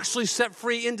were actually set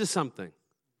free into something.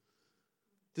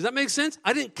 Does that make sense?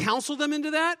 I didn't counsel them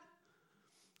into that.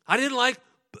 I didn't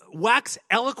wax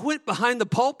eloquent behind the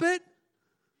pulpit.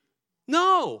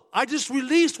 No, I just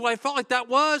released what I felt like that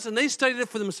was, and they studied it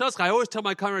for themselves. I always tell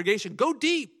my congregation, go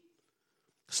deep.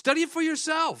 Study it for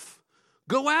yourself.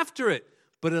 Go after it.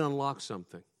 But it unlocks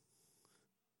something.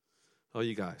 Oh,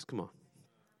 you guys, come on.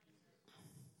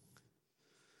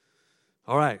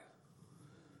 All right.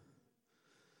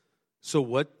 So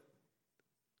what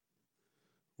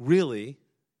really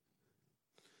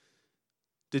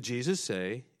did Jesus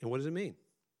say, and what does it mean?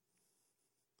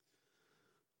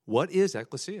 What is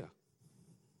Ekklesia?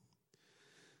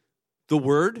 The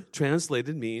word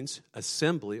translated means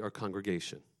assembly or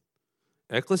congregation.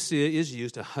 Ekklesia is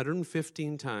used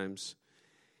 115 times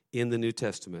in the New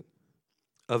Testament.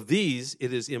 Of these,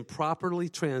 it is improperly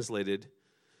translated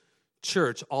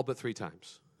church all but 3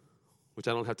 times, which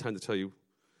I don't have time to tell you.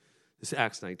 This is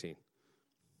Acts 19.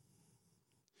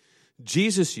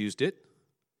 Jesus used it.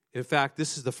 In fact,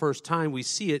 this is the first time we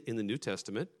see it in the New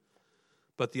Testament.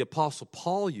 But the Apostle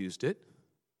Paul used it.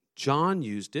 John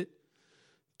used it.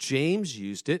 James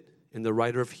used it. And the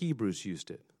writer of Hebrews used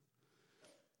it.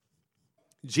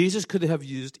 Jesus could have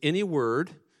used any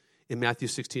word in Matthew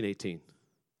 16:18.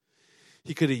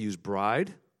 He could have used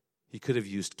bride. He could have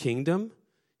used kingdom.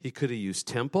 He could have used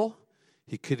temple.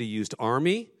 He could have used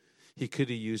army. He could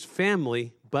have used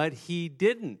family. But he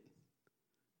didn't.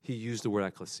 He used the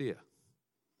word Ekklesia.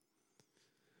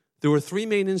 There were 3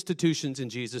 main institutions in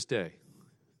Jesus' day.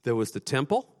 There was the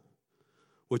temple,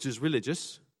 which is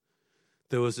religious.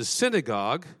 There was the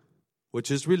synagogue, which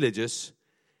is religious.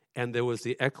 And there was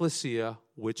the Ekklesia,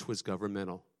 which was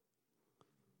governmental.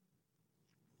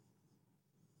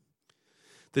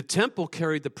 The temple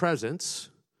carried the presence,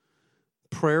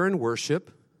 prayer and worship.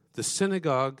 The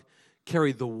synagogue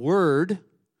carried the word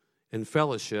and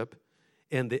fellowship.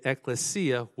 And the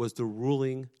Ekklesia was the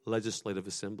ruling legislative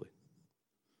assembly.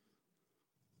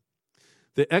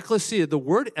 The Ekklesia, the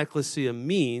word Ekklesia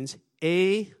means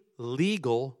a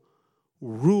legal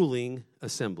ruling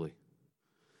assembly.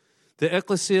 The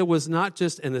Ekklesia was not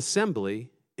just an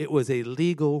assembly, it was a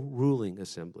legal ruling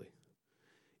assembly.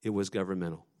 It was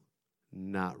governmental,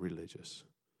 not religious.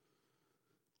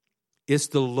 It's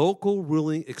the local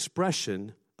ruling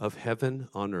expression of heaven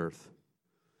on earth.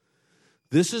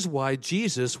 This is why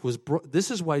Jesus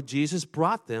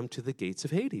brought them to the gates of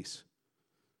Hades.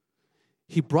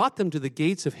 He brought them to the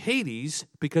gates of Hades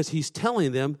because he's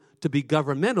telling them to be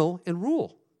governmental and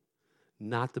rule,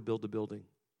 not to build a building.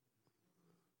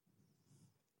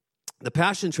 The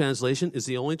Passion Translation is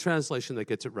the only translation that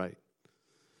gets it right.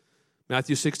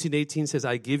 Matthew 16:18 says,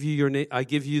 I give you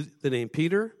the name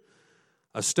Peter,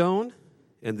 a stone,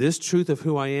 and this truth of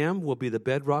who I am will be the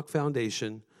bedrock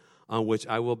foundation on which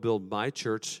I will build my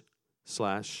church /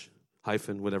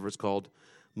 whatever it's called,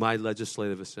 my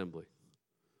legislative assembly.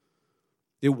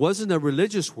 It wasn't a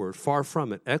religious word, far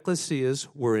from it. Ecclesias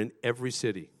were in every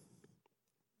city.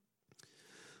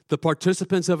 The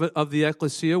participants of the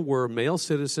ecclesia were male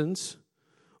citizens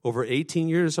over 18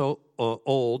 years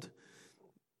old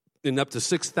and up to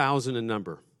 6,000 in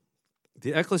number.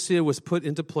 The ecclesia was put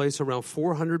into place around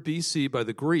 400 BC by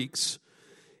the Greeks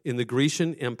in the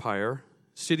Grecian Empire.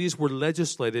 Cities were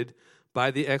legislated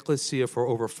by the ecclesia for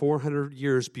over 400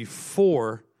 years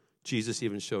before Jesus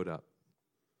even showed up.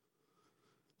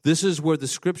 This is where the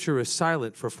scripture is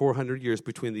silent for 400 years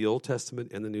between the Old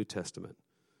Testament and the New Testament.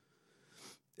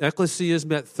 Ecclesias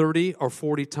met 30 or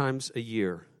 40 times a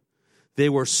year. They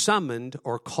were summoned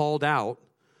or called out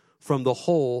from the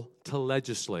whole to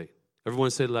legislate.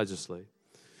 Everyone say legislate.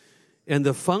 And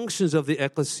the functions of the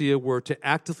ecclesia were to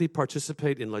actively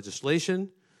participate in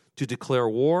legislation, to declare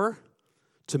war,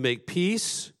 to make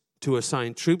peace, to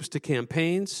assign troops to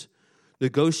campaigns,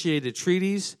 negotiated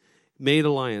treaties, made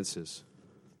alliances.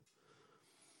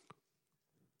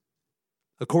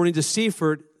 According to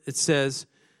Seifert, it says,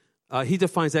 he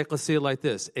defines ecclesia like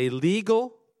this: a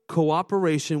legal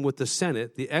cooperation with the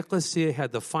Senate, the ecclesia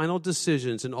had the final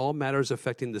decisions in all matters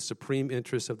affecting the supreme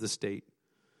interests of the state.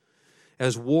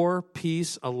 As war,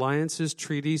 peace, alliances,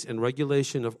 treaties, and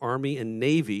regulation of army and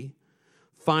navy,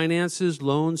 finances,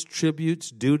 loans, tributes,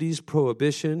 duties,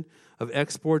 prohibition of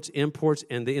exports, imports,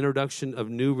 and the introduction of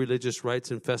new religious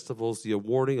rites and festivals, the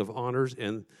awarding of honors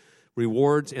and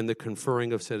rewards, and the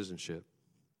conferring of citizenship.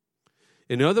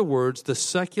 In other words, the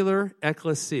secular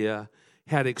ecclesia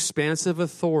had expansive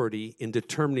authority in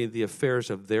determining the affairs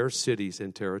of their cities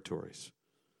and territories.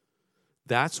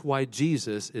 That's why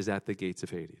Jesus is at the gates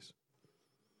of Hades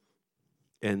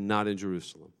and not in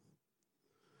Jerusalem.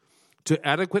 To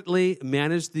adequately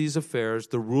manage these affairs,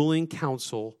 the ruling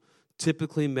council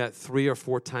typically met 3 or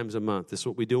 4 times a month. This is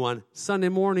what we do on Sunday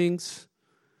mornings.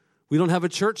 We don't have a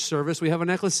church service. We have an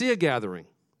ecclesia gathering.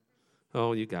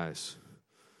 Oh, you guys.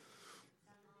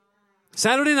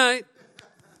 Saturday night.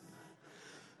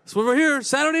 That's when we're here.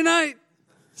 Saturday night.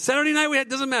 Saturday night,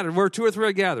 doesn't matter. We're 2 or 3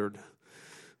 are gathered.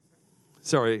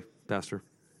 Sorry, Pastor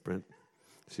Brent.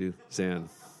 Suzanne.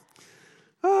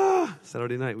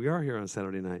 Saturday night. We are here on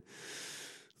Saturday night.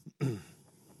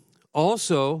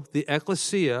 Also, the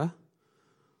ecclesia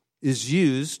is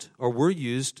used, or were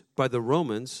used, by the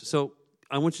Romans. So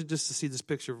I want you just to see this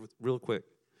picture real quick.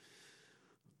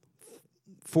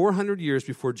 400 years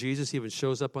before Jesus even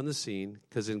shows up on the scene,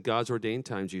 because in God's ordained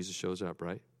time, Jesus shows up,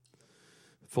 right?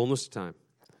 Fullness of time.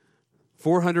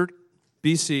 400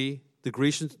 BC, the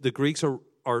Greeks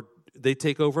they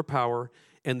take over power,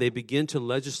 and they begin to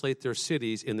legislate their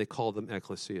cities, and they call them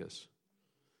ecclesias.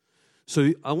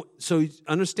 So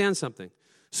understand something.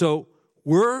 So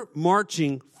we're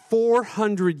marching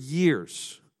 400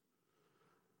 years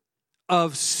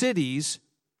of cities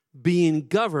being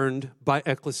governed by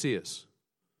ecclesias.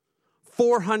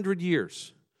 400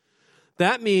 years.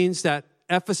 That means that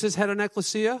Ephesus had an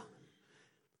ecclesia,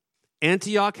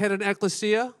 Antioch had an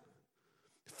ecclesia,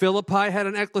 Philippi had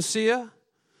an ecclesia,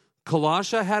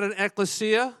 Colossia had an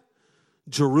ecclesia,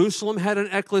 Jerusalem had an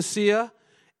ecclesia.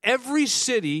 Every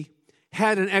city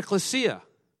had an ecclesia.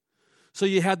 So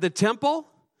you had the temple,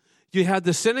 you had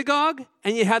the synagogue,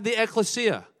 and you had the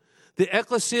ecclesia. The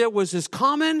ecclesia was as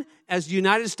common as the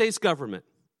United States government.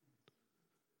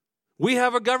 We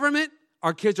have a government.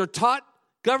 Our kids are taught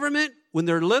government when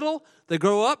they're little. They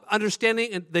grow up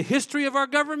understanding the history of our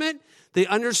government. They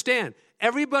understand.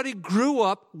 Everybody grew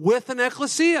up with an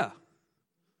ecclesia.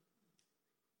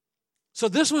 So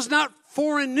this was not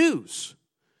foreign news.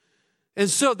 And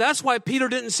so that's why Peter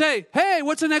didn't say, hey,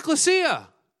 what's an ecclesia?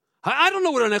 I don't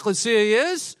know what an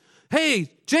ecclesia is.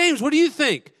 Hey, James, what do you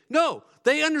think? No,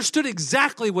 they understood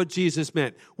exactly what Jesus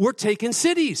meant. We're taking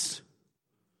cities.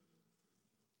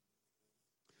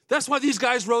 That's why these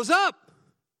guys rose up.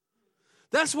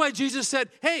 That's why Jesus said,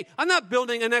 hey, I'm not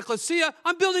building an ekklesia,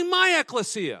 I'm building my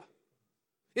ekklesia.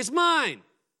 It's mine.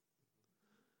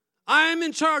 I'm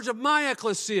in charge of my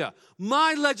ekklesia,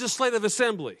 my legislative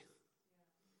assembly.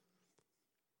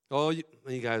 Oh, you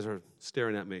guys are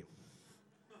staring at me.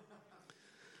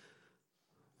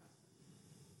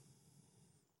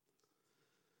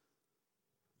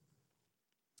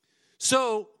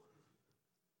 So,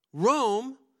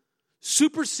 Rome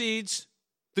supersedes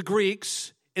the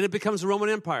Greeks, and it becomes the Roman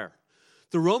Empire.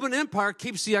 The Roman Empire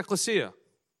keeps the ekklesia.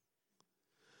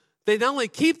 They not only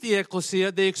keep the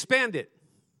ekklesia, they expand it.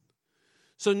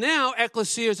 So now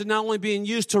ecclesias are not only being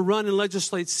used to run and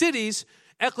legislate cities,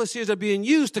 ecclesias are being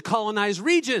used to colonize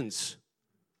regions.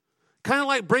 Kind of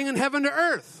like bringing heaven to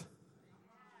earth.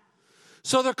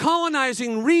 So they're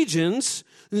colonizing regions,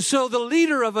 and so the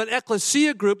leader of an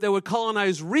ecclesia group that would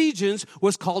colonize regions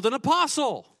was called an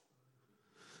apostle.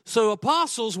 So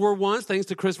apostles were ones, thanks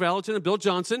to Chris Valentin and Bill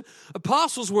Johnson,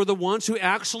 apostles were the ones who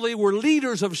actually were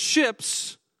leaders of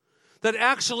ships that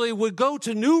actually would go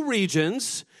to new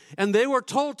regions, and they were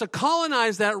told to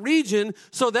colonize that region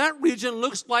so that region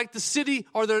looks like the city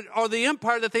or the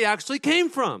empire that they actually came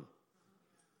from.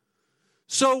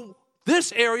 So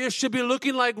this area should be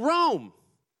looking like Rome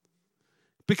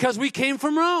because we came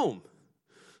from Rome.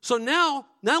 So now,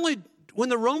 not only when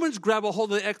the Romans grab a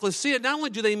hold of the ecclesia, not only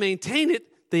do they maintain it,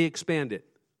 they expand it.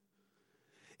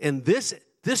 And this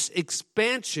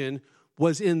expansion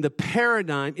was in the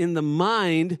paradigm, in the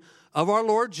mind of our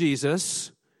Lord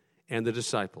Jesus and the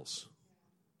disciples.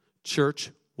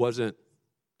 Church wasn't.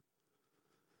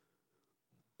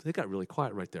 They got really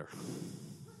quiet right there.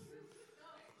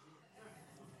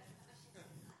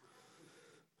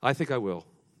 I think I will.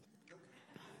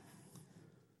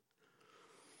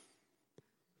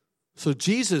 So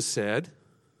Jesus said,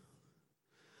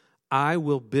 I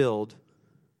will build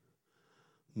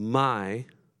my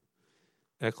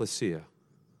ekklesia.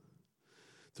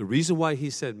 The reason why he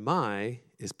said my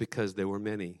is because there were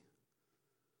many.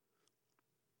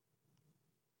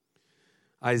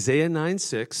 Isaiah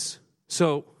 9:6.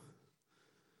 So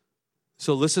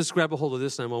let's just grab a hold of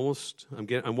this.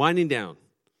 I'm winding down.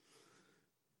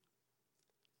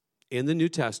 In the New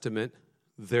Testament,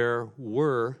 there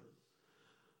were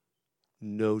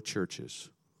no churches,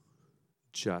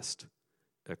 just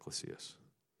ecclesias.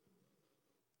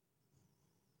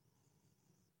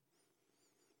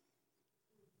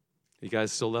 You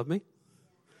guys still love me?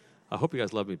 I hope you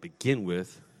guys love me to begin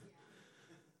with.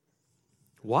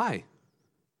 Why?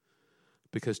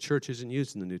 Because church isn't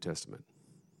used in the New Testament.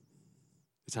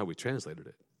 It's how we translated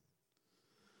it.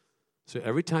 So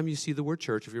every time you see the word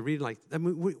church, if you're reading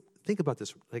think about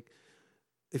this, like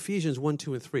Ephesians 1,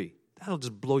 2, and 3. That'll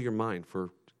just blow your mind for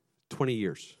 20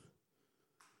 years.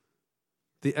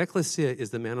 The ekklesia is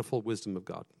the manifold wisdom of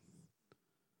God.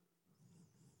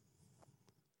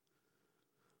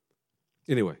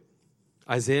 Anyway,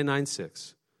 Isaiah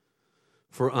 9:6.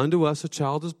 For unto us a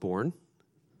child is born,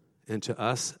 and to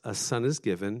us a son is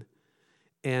given,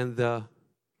 and the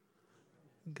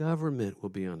government will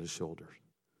be on his shoulders.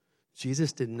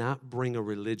 Jesus did not bring a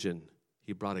religion.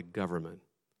 He brought a government.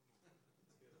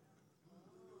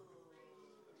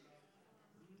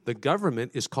 The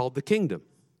government is called the kingdom.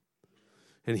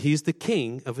 And he's the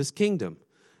king of his kingdom.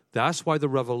 That's why the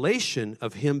revelation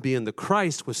of him being the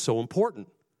Christ was so important.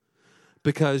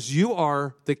 Because you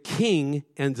are the king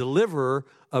and deliverer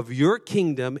of your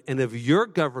kingdom and of your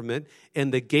government,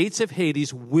 and the gates of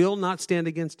Hades will not stand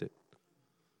against it.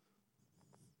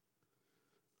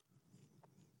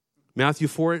 Matthew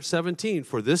 4:17,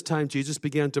 for this time Jesus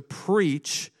began to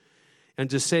preach and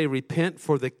to say, repent,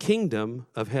 for the kingdom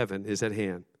of heaven is at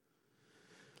hand.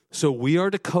 So we are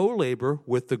to co-labor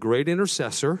with the great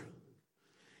intercessor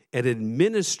and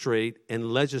administrate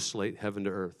and legislate heaven to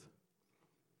earth.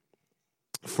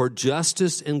 For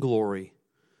justice and glory,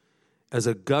 as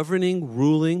a governing,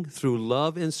 ruling through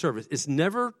love and service. It's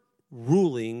never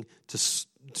ruling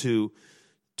to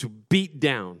beat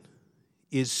down.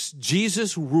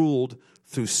 Jesus ruled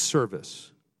through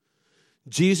service.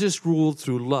 Jesus ruled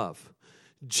through love.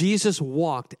 Jesus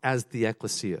walked as the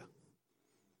ekklesia.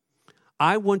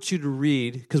 I want you to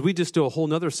read, because we just do a whole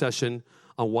nother session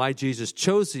on why Jesus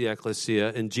chose the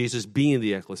ekklesia and Jesus being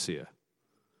the ekklesia.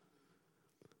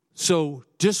 So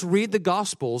just read the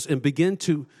Gospels and begin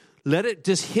to let it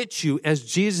just hit you as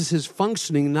Jesus is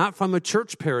functioning, not from a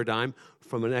church paradigm,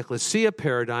 from an ekklesia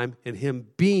paradigm, and him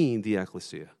being the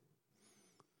ekklesia.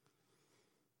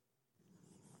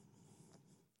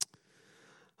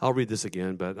 I'll read this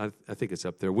again, but I think it's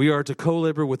up there. We are to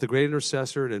co-labor with the great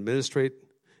intercessor and administrate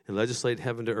and legislate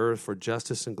heaven to earth for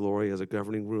justice and glory as a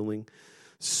governing, ruling,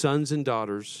 sons and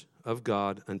daughters of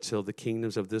God until the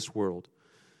kingdoms of this world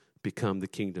become the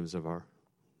kingdoms of our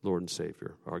Lord and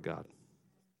Savior, our God.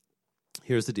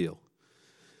 Here's the deal.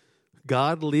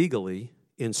 God legally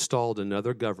installed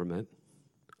another government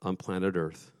on planet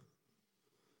Earth.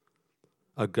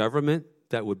 A government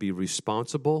that would be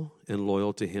responsible and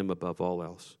loyal to him above all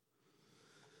else.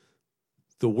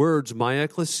 The words, my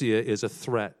Ekklesia, is a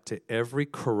threat to every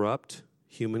corrupt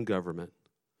human government.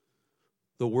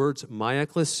 The words, my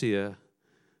Ekklesia,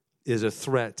 is a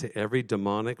threat to every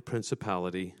demonic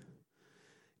principality.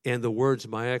 And the words,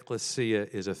 my Ekklesia,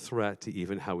 is a threat to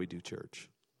even how we do church.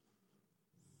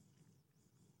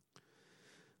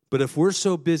 But if we're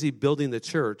so busy building the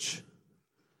church,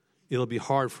 it'll be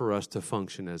hard for us to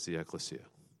function as the Ekklesia.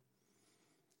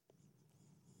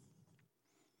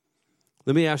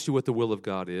 Let me ask you what the will of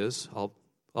God is.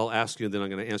 I'll ask you, and then I'm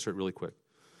going to answer it really quick.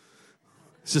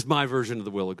 This is my version of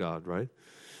the will of God, right?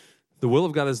 The will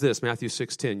of God is this, Matthew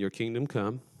 6:10, your kingdom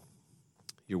come,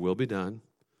 your will be done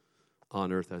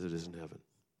on earth as it is in heaven.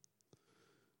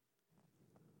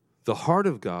 The heart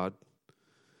of God,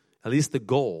 at least the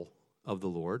goal of the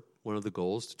Lord, one of the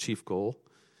goals, the chief goal,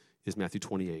 is Matthew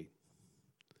 28.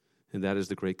 And that is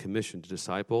the Great Commission to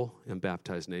disciple and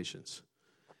baptize nations.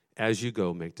 As you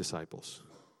go, make disciples.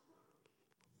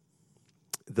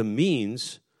 The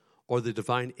means or the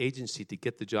divine agency to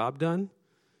get the job done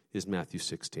is Matthew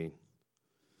 16.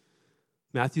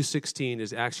 Matthew 16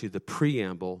 is actually the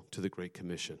preamble to the Great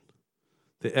Commission.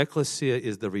 The Ekklesia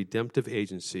is the redemptive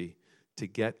agency to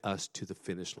get us to the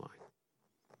finish line.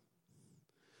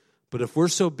 But if we're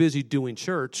so busy doing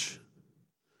church,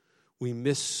 we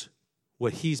miss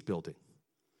what he's building.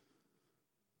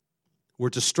 We're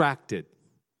distracted.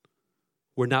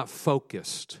 We're not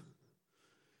focused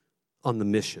on the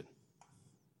mission.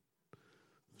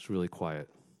 It's really quiet.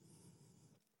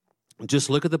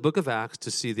 Just look at the book of Acts to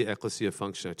see the Ekklesia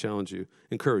function. I challenge you,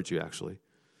 encourage you actually.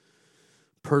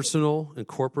 Personal and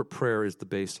corporate prayer is the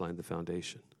baseline, the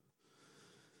foundation.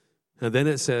 And then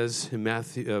it says in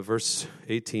Matthew, verse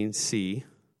 18c,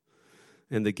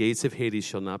 and the gates of Hades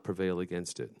shall not prevail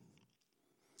against it.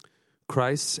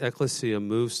 Christ's Ekklesia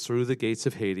moves through the gates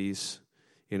of Hades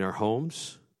in our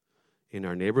homes, in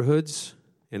our neighborhoods,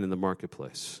 and in the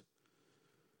marketplace.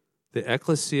 The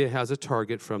Ekklesia has a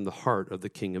target from the heart of the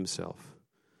King himself.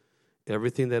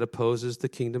 Everything that opposes the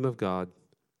kingdom of God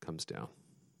comes down.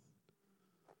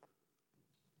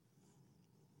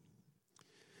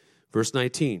 Verse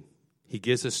 19, he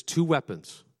gives us two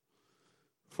weapons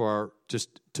for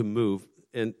just to move.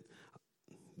 And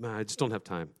I just don't have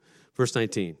time. Verse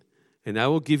 19, and I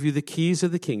will give you the keys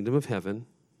of the kingdom of heaven,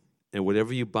 and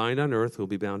whatever you bind on earth will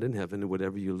be bound in heaven, and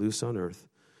whatever you loose on earth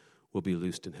will be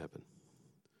loosed in heaven.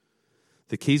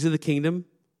 The keys of the kingdom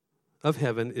of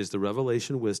heaven is the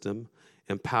revelation, wisdom,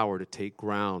 and power to take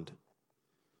ground.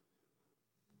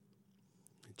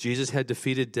 Jesus had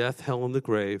defeated death, hell, and the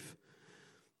grave.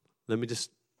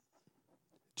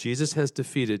 Jesus has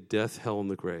defeated death, hell, and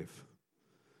the grave.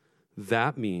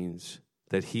 That means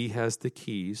that he has the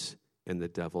keys and the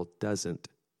devil doesn't.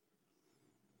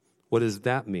 What does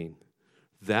that mean?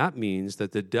 That means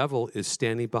that the devil is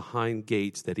standing behind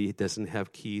gates that he doesn't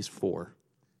have keys for.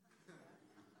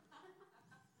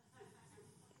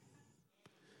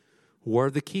 Where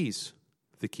are the keys?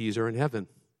 The keys are in heaven.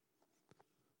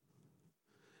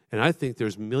 And I think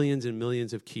there's millions and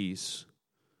millions of keys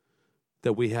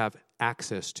that we have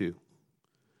access to.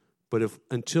 But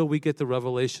until we get the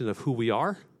revelation of who we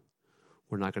are,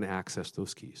 we're not going to access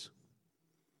those keys.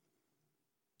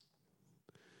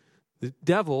 The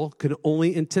devil can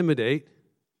only intimidate,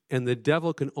 and the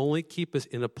devil can only keep us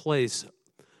in a place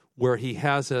where he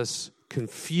has us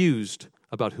confused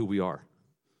about who we are.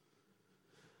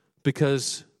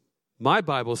 Because my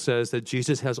Bible says that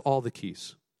Jesus has all the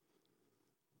keys.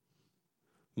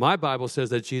 My Bible says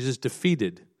that Jesus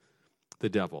defeated the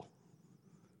devil.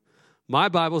 My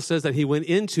Bible says that he went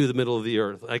into the middle of the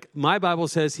earth. Like, my Bible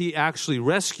says he actually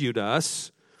rescued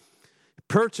us,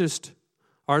 purchased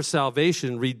our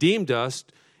salvation, redeemed us,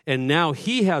 and now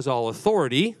he has all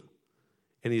authority,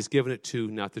 and he's given it to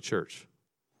not the church.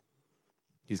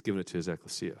 He's given it to his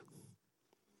Ekklesia.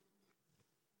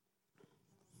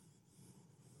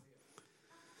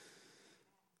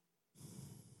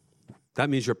 That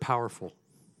means you're powerful.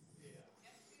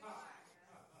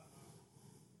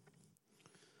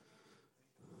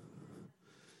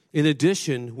 In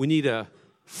addition, we need a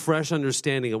fresh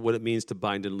understanding of what it means to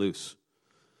bind and loose.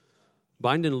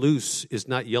 Bind and loose is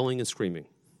not yelling and screaming.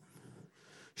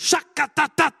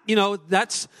 Shakatat,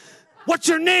 that's, what's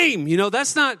your name?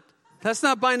 That's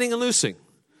not binding and loosing.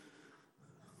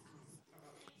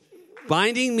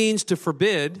 Binding means to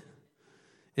forbid,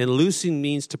 And loosing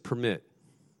means to permit.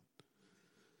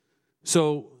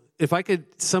 So if I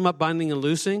could sum up binding and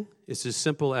loosing, it's as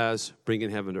simple as bringing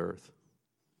heaven to earth.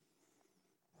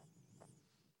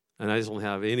 And I just don't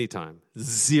have any time,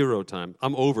 0 time.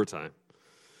 I'm overtime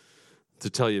to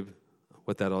tell you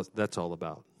what that's all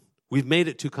about. We've made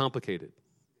it too complicated.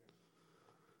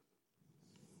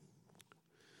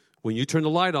 When you turn the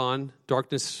light on,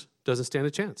 darkness doesn't stand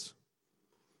a chance.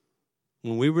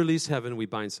 When we release heaven, we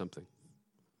bind something.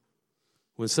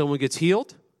 When someone gets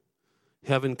healed,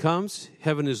 heaven comes,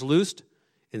 heaven is loosed,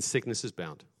 and sickness is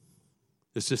bound.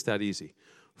 It's just that easy.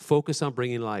 Focus on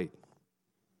bringing light,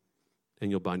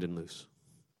 and you'll bind and loose.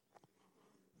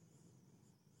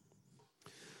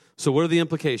 So what are the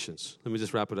implications? Let me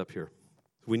just wrap it up here.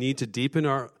 We need to deepen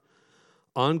our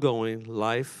ongoing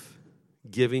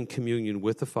life-giving communion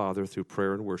with the Father through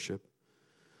prayer and worship,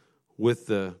 with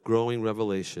the growing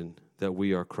revelation that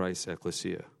we are Christ's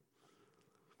Ekklesia.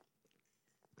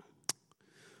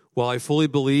 While I fully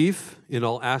believe in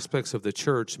all aspects of the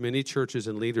church, many churches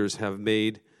and leaders have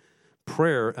made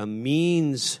prayer a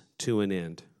means to an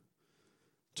end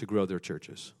to grow their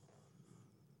churches.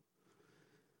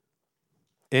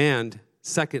 And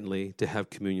secondly, to have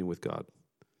communion with God.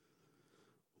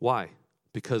 Why?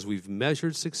 Because we've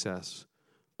measured success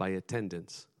by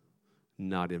attendance,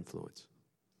 not influence.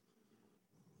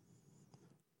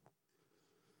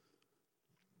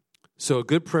 So a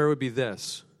good prayer would be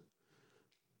this.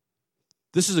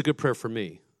 This is a good prayer for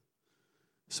me.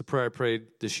 It's a prayer I prayed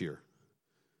this year.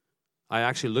 I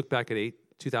actually look back at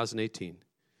 2018.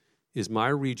 Is my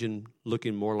region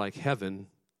looking more like heaven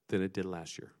than it did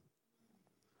last year?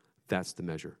 That's the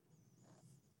measure.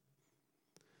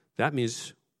 That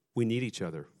means we need each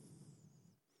other.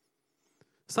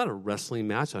 It's not a wrestling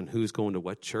match on who's going to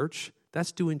what church.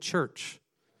 That's doing church.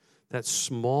 That's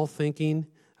small thinking.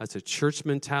 That's a church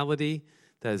mentality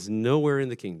that is nowhere in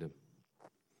the kingdom.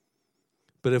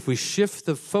 But if we shift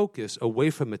the focus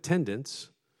away from attendance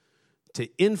to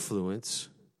influence,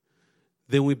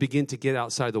 then we begin to get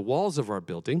outside the walls of our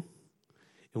building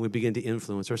and we begin to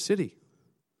influence our city.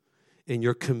 And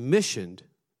you're commissioned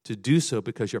to do so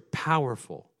because you're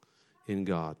powerful in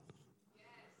God.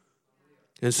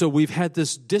 And so we've had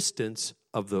this distance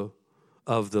of the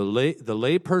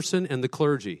lay person and the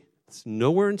clergy. It's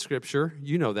nowhere in Scripture.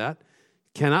 You know that.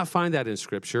 Cannot find that in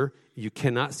Scripture. You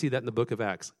cannot see that in the book of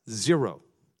Acts. 0.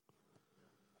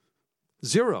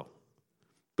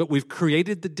 But we've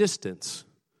created the distance.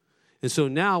 And so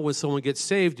now when someone gets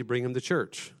saved, you bring them to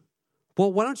church.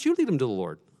 Well, why don't you lead them to the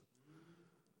Lord?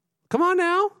 Come on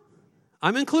now.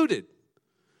 I'm included.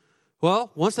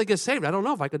 Well, once they get saved, I don't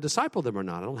know if I could disciple them or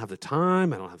not. I don't have the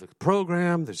time. I don't have the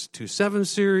program. There's 2-7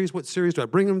 series. What series do I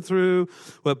bring them through?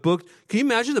 What book? Can you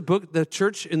imagine the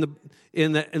church in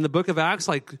the book of Acts,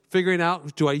 like figuring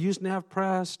out, do I use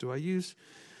NavPress? Do I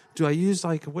use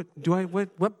like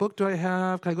what book do I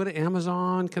have? Can I go to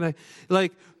Amazon? Can I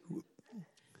like?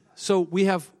 So we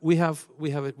have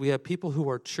people who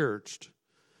are churched,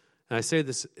 and I say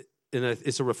this, and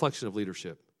it's a reflection of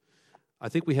leadership. I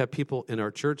think we have people in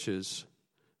our churches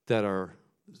we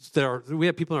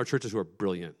have people in our churches who are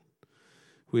brilliant.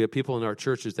 We have people in our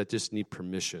churches that just need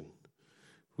permission.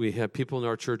 We have people in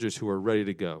our churches who are ready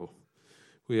to go.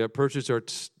 We have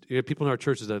people in our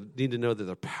churches that need to know that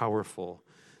they're powerful,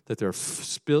 that they're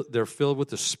filled with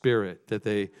the Spirit, that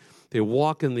they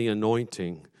walk in the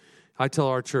anointing. I tell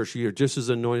our church, you're just as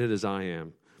anointed as I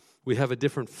am. We have a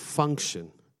different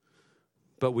function,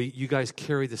 but you guys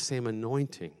carry the same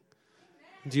anointing.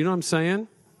 Do you know what I'm saying?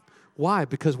 Why?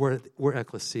 Because we're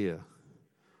Ekklesia.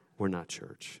 We're not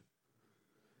church.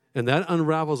 And that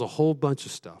unravels a whole bunch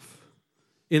of stuff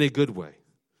in a good way.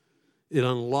 It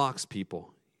unlocks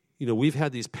people. You know, we've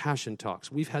had these passion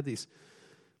talks. We've had these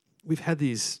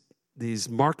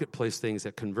marketplace things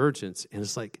at Convergence, and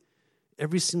it's like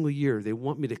every single year they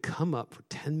want me to come up for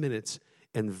 10 minutes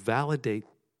and validate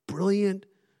brilliant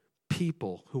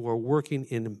people who are working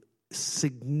in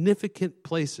significant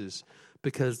places,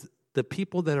 because the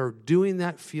people that are doing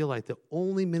that feel like the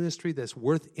only ministry that's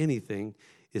worth anything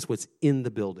is what's in the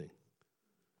building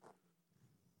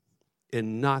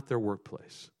and not their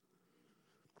workplace.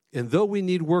 And though we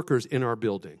need workers in our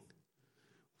building,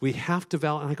 we have to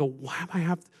validate. And I go,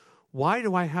 why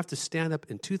do I have to stand up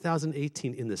in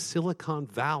 2018 in the Silicon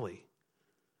Valley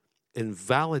and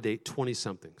validate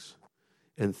 20-somethings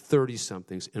and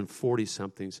 30-somethings and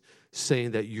 40-somethings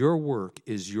saying that your work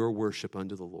is your worship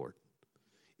unto the Lord?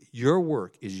 Your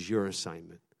work is your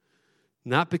assignment.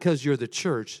 Not because you're the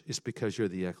church, it's because you're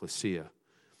the Ekklesia.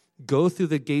 Go through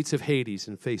the gates of Hades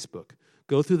in Facebook.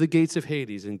 Go through the gates of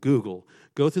Hades in Google.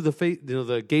 Go through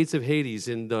the gates of Hades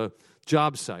in the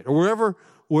job site or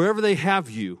wherever they have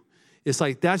you. It's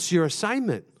like that's your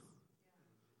assignment.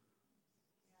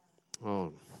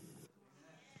 Oh.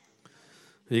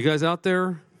 Are you guys out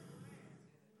there?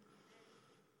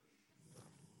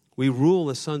 We rule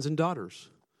as sons and daughters.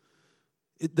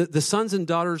 The sons and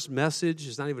daughters message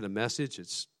is not even a message,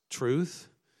 it's truth,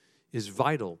 is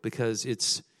vital because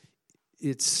it's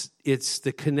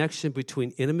the connection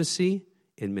between intimacy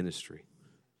and ministry.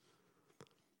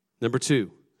 Number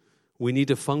 2, we need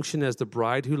to function as the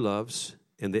bride who loves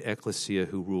and the Ekklesia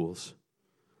who rules.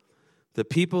 The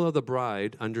people of the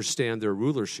bride understand their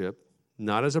rulership,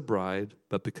 not as a bride,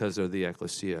 but because they're the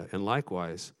Ekklesia. And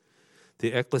likewise,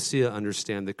 the Ekklesia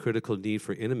understand the critical need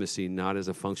for intimacy, not as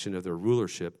a function of their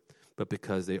rulership, but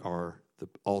because they are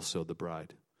also the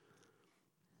bride.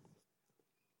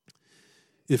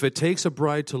 If it takes a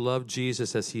bride to love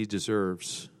Jesus as he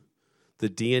deserves, the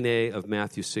DNA of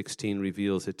Matthew 16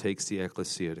 reveals it takes the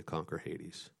Ekklesia to conquer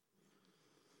Hades.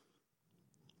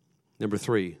 Number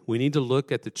 3, we need to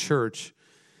look at the church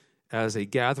as a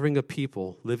gathering of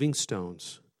people, living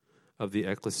stones of the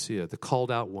Ekklesia, the called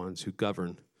out ones who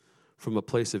govern from a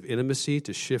place of intimacy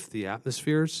to shift the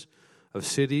atmospheres of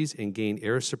cities and gain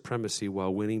air supremacy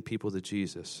while winning people to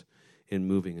Jesus and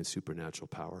moving in supernatural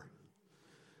power.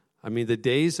 I mean, the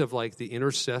days of like the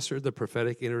intercessor, the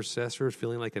prophetic intercessor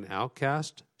feeling like an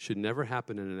outcast should never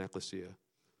happen in an Ekklesia.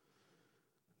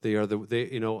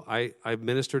 I've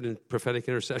ministered in prophetic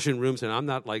intercession rooms, and I'm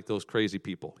not like those crazy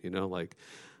people, like,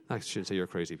 I shouldn't say you're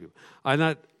crazy people. I'm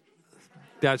not,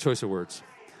 bad choice of words,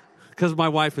 because my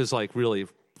wife is like really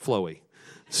flowy.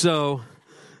 So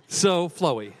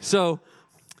flowy.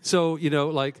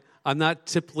 Like I'm not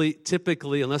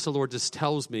typically, unless the Lord just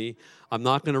tells me, I'm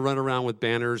not going to run around with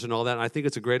banners and all that. I think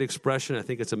it's a great expression. I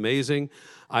think it's amazing.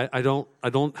 I don't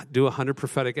do 100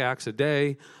 prophetic acts a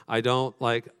day.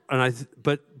 But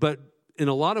in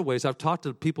a lot of ways, I've talked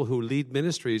to people who lead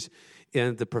ministries,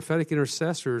 and the prophetic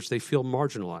intercessors, they feel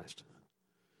marginalized,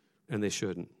 and they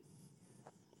shouldn't.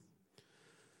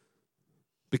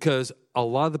 Because a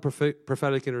lot of the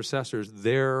prophetic intercessors,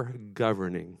 they're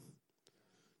governing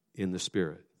in the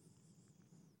Spirit.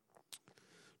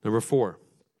 Number 4,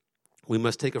 we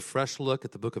must take a fresh look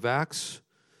at the book of Acts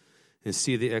and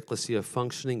see the Ekklesia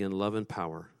functioning in love and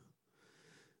power.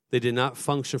 They did not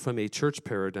function from a church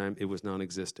paradigm. It was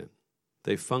non-existent.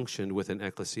 They functioned with an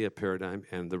Ekklesia paradigm,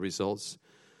 and the results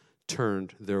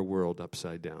turned their world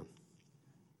upside down.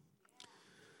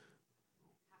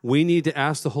 We need to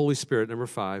ask the Holy Spirit, number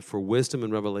 5, for wisdom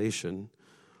and revelation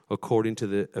according to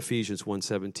the Ephesians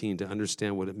 1:17 to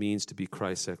understand what it means to be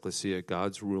Christ's Ekklesia,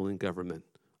 God's ruling government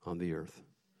on the earth.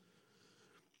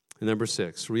 And number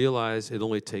 6, realize it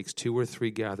only takes 2 or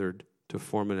 3 gathered to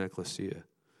form an Ekklesia.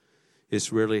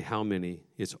 It's rarely how many,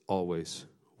 it's always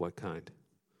what kind.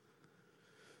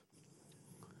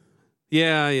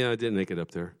 Yeah, it didn't make it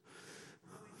up there.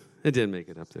 It didn't make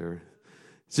it up there.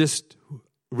 Just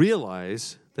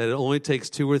realize that it only takes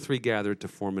 2 or 3 gathered to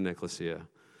form an Ekklesia.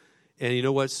 And you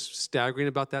know what's staggering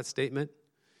about that statement?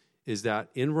 Is that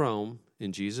in Rome,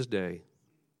 in Jesus' day,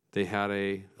 they had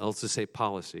let's just say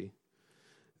policy,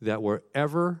 that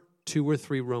wherever 2 or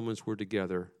 3 Romans were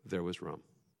together, there was Rome.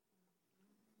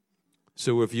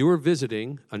 So if you were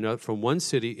visiting from one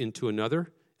city into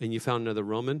another, and you found another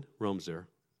Roman, Rome's there.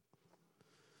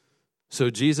 So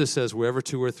Jesus says, wherever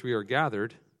 2 or 3 are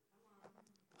gathered,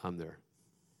 I'm there.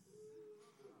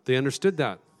 They understood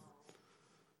that.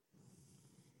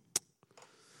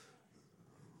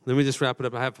 Let me just wrap it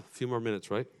up. I have a few more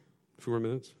minutes, right? A few more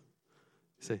minutes?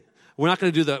 We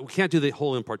can't do the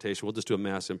whole impartation. We'll just do a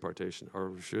mass impartation,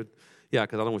 or we should. Yeah,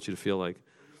 because I don't want you to feel like,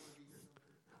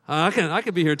 I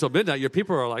could be here until midnight. Your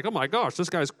people are like, oh my gosh, this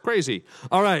guy's crazy.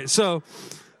 All right, so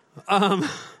I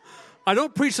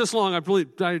don't preach this long.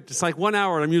 It's like 1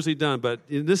 hour and I'm usually done, but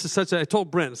this is I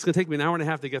told Brent, it's going to take me an hour and a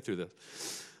half to get through this.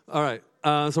 All right,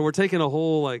 so we're taking a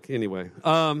whole, anyway.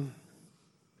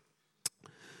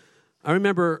 I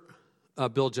remember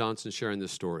Bill Johnson sharing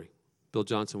this story. Bill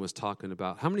Johnson was talking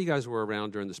about, how many of you guys were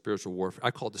around during the spiritual warfare?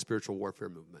 I call it the spiritual warfare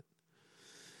movement.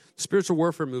 The spiritual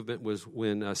warfare movement was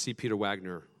when C. Peter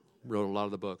Wagner wrote a lot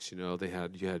of the books. It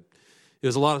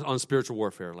was a lot on spiritual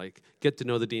warfare, like get to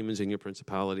know the demons in your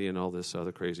principality and all this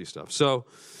other crazy stuff. So,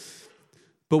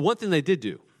 but one thing they did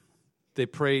do, they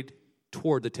prayed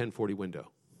toward the 1040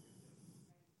 window.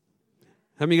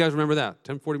 How many of you guys remember that?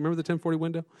 1040, remember the 1040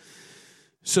 window?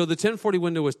 So the 1040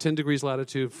 window was 10 degrees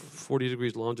latitude, 40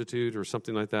 degrees longitude, or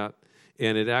something like that.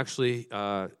 And it actually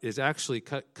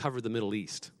covered the Middle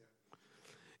East.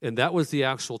 And that was the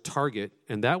actual target.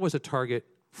 And that was a target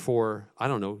for,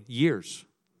 years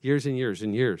and years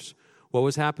and years. What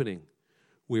was happening?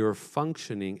 we were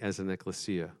functioning as an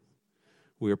ecclesia.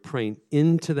 We were praying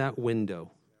into that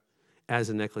window as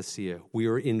an ecclesia. We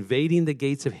were invading the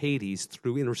gates of Hades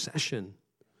through intercession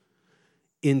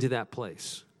into that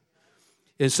place.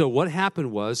 And so what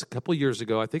happened was, a couple of years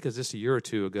ago, I think it was just a year or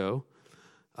two ago,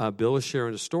 Bill was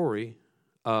sharing a story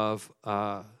of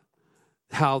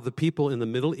how the people in the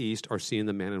Middle East are seeing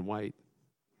the man in white.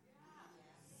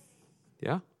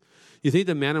 Yeah? You think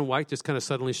the man in white just kind of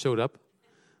suddenly showed up?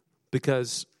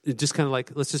 Because it just kind of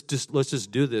like, let's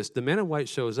just do this. The man in white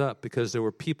shows up because there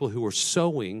were people who were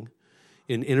sowing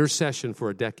in intercession for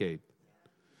a decade.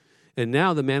 And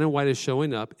now the man in white is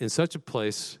showing up in such a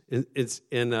place, it's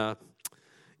in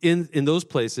those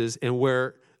places, and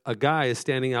where a guy is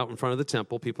standing out in front of the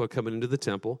temple, people are coming into the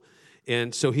temple,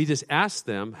 and so he just asked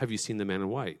them, have you seen the man in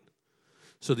white?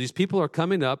 So these people are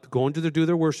coming up, going to do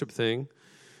their worship thing,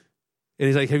 and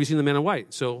he's like, have you seen the man in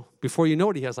white? So before you know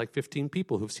it, he has like 15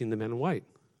 people who've seen the man in white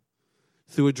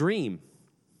through a dream.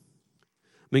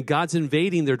 I mean, God's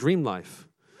invading their dream life.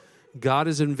 God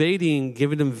is invading,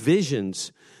 giving them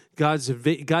visions. God's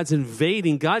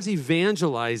invading, God's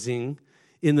evangelizing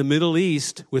in the Middle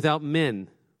East without men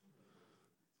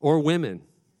or women.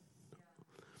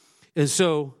 And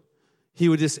so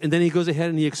and then he goes ahead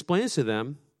and he explains to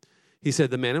them, he said,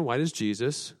 the man in white is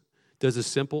Jesus, does a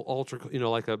simple altar,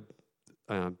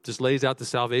 just lays out the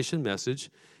salvation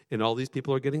message, and all these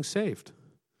people are getting saved.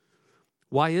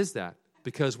 Why is that?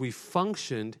 Because we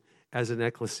functioned as an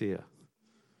ecclesia.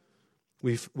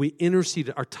 We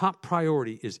interceded. Our top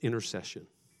priority is intercession.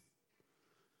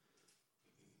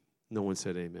 No one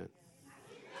said amen.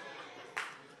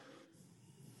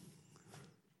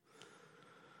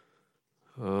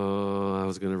 Oh, I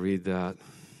was going to read that.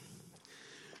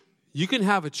 You can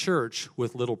have a church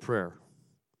with little prayer,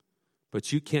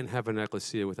 but you can't have an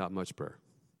ecclesia without much prayer.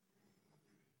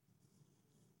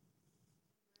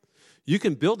 You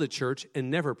can build a church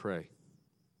and never pray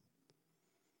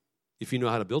if you know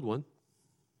how to build one.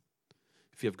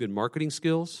 If you have good marketing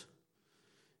skills,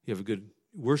 you have a good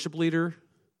worship leader,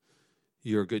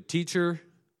 you're a good teacher,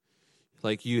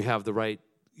 like you have the right,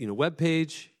 web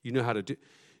page, you know how to do.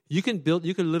 You can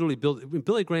literally build.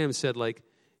 Billy Graham said,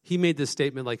 he made this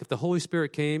statement, if the Holy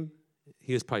Spirit came,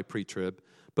 he was probably pre-trib,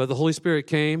 but if the Holy Spirit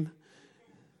came,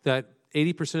 that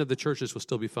 80% of the churches will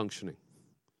still be functioning.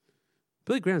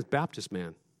 Billy Graham's a Baptist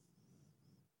man.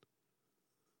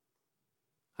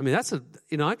 I mean, I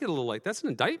get a little that's an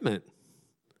indictment.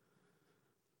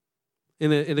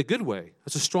 In a good way.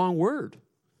 That's a strong word.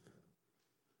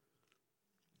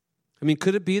 I mean,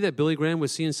 could it be that Billy Graham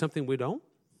was seeing something we don't?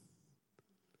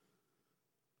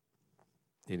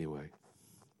 Anyway.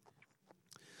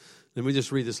 Let me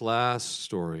just read this last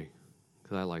story,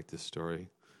 because I like this story.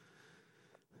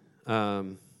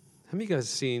 Have you guys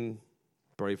seen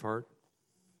Braveheart?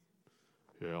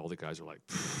 Yeah, all the guys are like,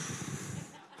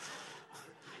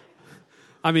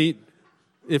 I mean,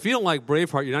 if you don't like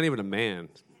Braveheart, you're not even a man,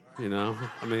 and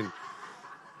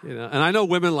I know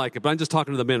women like it, but I'm just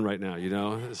talking to the men right now,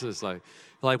 This is like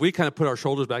we kind of put our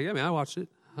shoulders back. Yeah, man, I watched it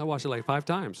like 5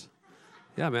 times.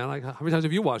 Yeah, man, how many times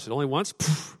have you watched it? Only once?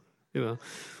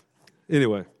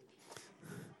 Anyway,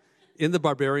 in The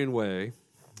Barbarian Way,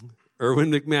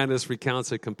 Erwin McManus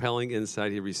recounts a compelling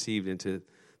insight he received into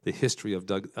the history of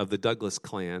the Douglas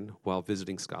clan while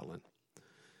visiting Scotland.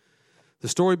 The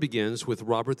story begins with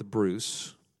Robert the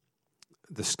Bruce,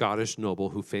 the Scottish noble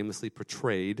who famously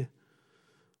portrayed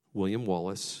William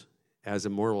Wallace as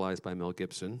immortalized by Mel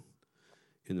Gibson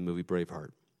in the movie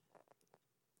Braveheart.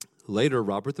 Later,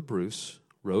 Robert the Bruce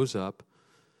rose up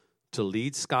to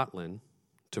lead Scotland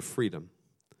to freedom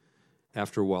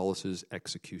after Wallace's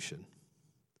execution.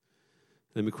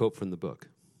 Let me quote from the book.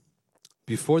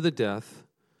 Before his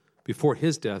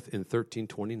death in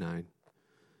 1329,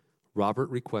 Robert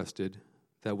requested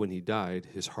that when he died,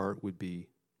 his heart would be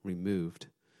removed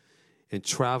and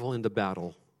travel into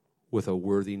battle with a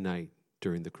worthy knight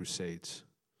during the Crusades.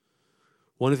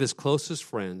 One of his closest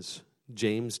friends,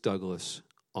 James Douglas,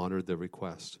 honored the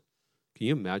request. Can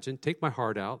you imagine? Take my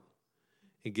heart out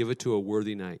and give it to a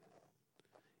worthy knight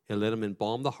and let him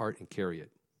embalm the heart and carry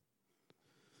it.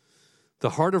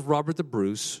 The heart of Robert the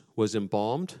Bruce was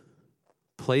embalmed,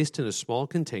 placed in a small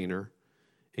container,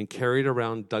 and carried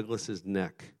around Douglas's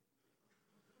neck.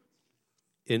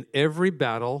 In every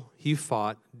battle he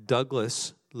fought,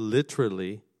 Douglas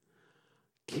literally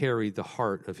carried the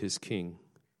heart of his king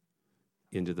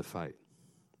into the fight.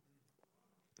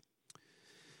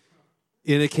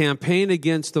 In a campaign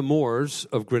against the Moors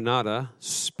of Granada,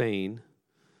 Spain,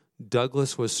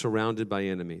 Douglas was surrounded by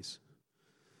enemies.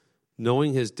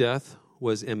 Knowing his death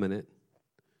was imminent,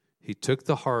 he took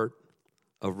the heart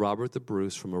of Robert the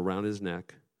Bruce from around his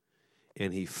neck,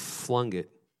 and he flung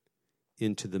it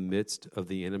into the midst of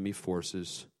the enemy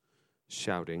forces,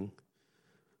 shouting,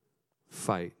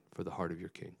 "Fight for the heart of your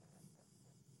king."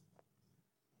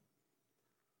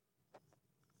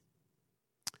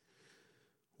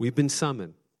 We've been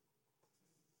summoned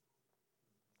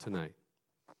tonight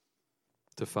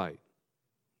to fight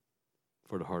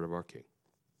for the heart of our king.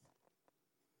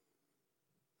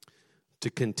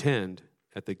 To contend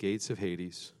at the gates of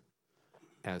Hades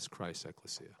as Christ's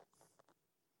Ekklesia.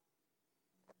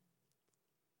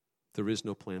 There is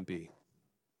no plan B.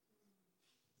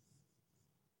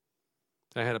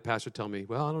 I had a pastor tell me,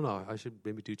 well, I don't know, I should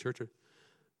maybe do church.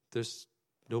 There's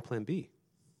no plan B.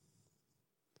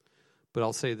 But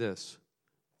I'll say this.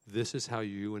 This is how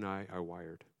you and I are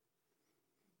wired.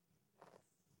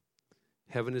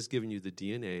 Heaven has given you the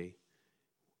DNA,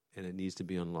 and it needs to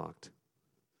be unlocked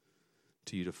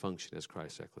to you to function as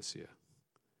Christ's Ekklesia.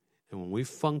 And when we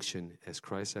function as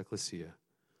Christ's Ekklesia,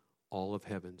 all of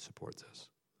heaven supports us.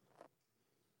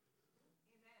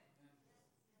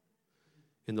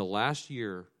 In the last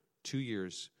year, 2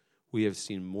 years, we have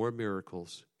seen more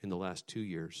miracles in the last 2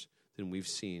 years than we've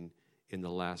seen in the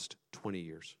last 20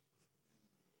 years.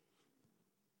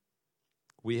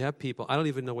 We have people, I don't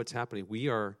even know what's happening.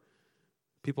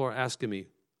 People are asking me,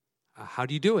 how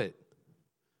do you do it?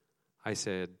 I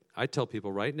tell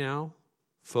people right now,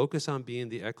 focus on being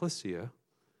the Ekklesia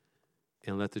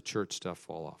and let the church stuff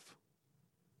fall off.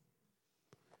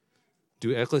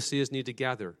 Do Ekklesias need to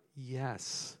gather?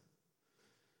 Yes.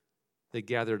 They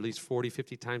gather at least 40,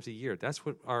 50 times a year. That's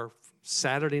what our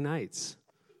Saturday nights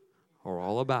are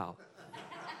all about.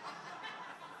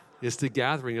 It's the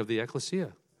gathering of the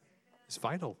Ekklesia. It's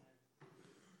vital.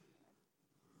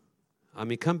 I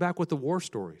mean, come back with the war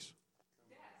stories.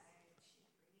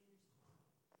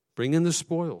 Bring in the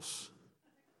spoils.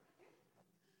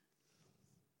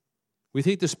 We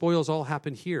think the spoils all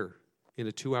happen here in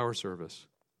a 2-hour service.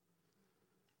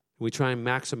 We try and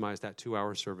maximize that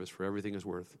 2-hour service for everything it's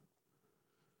worth.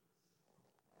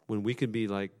 When we can be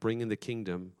like bringing the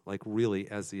kingdom, like really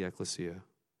as the Ekklesia.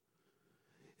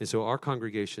 And so our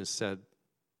congregation said,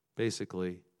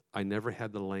 basically, I never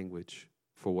had the language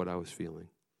for what I was feeling.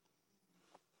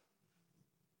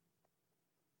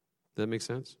 Does that make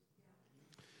sense?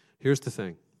 Here's the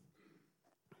thing.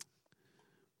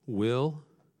 Will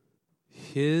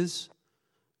his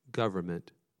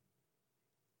government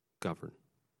govern?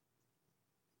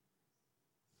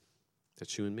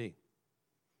 That's you and me.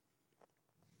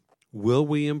 Will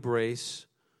we embrace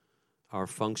our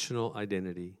functional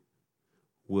identity?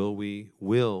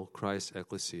 Will Christ's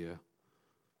Ekklesia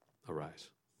arise?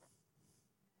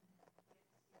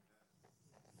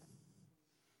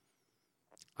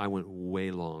 I went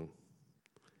way long,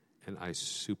 and I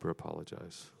super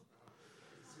apologize.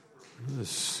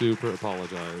 Super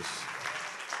apologize.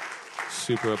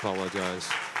 Super apologize.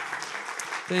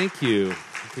 Thank you.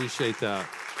 Appreciate that.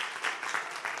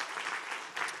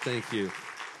 Thank you.